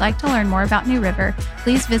 and if you'd like to learn more about New River,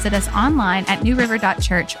 please visit us online at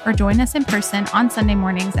newriver.church or join us in person on Sunday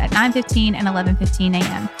mornings at 9:15 and 11:15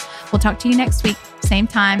 a.m. We'll talk to you next week, same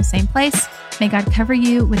time, same place. May God cover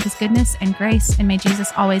you with his goodness and grace, and may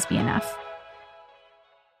Jesus always be enough.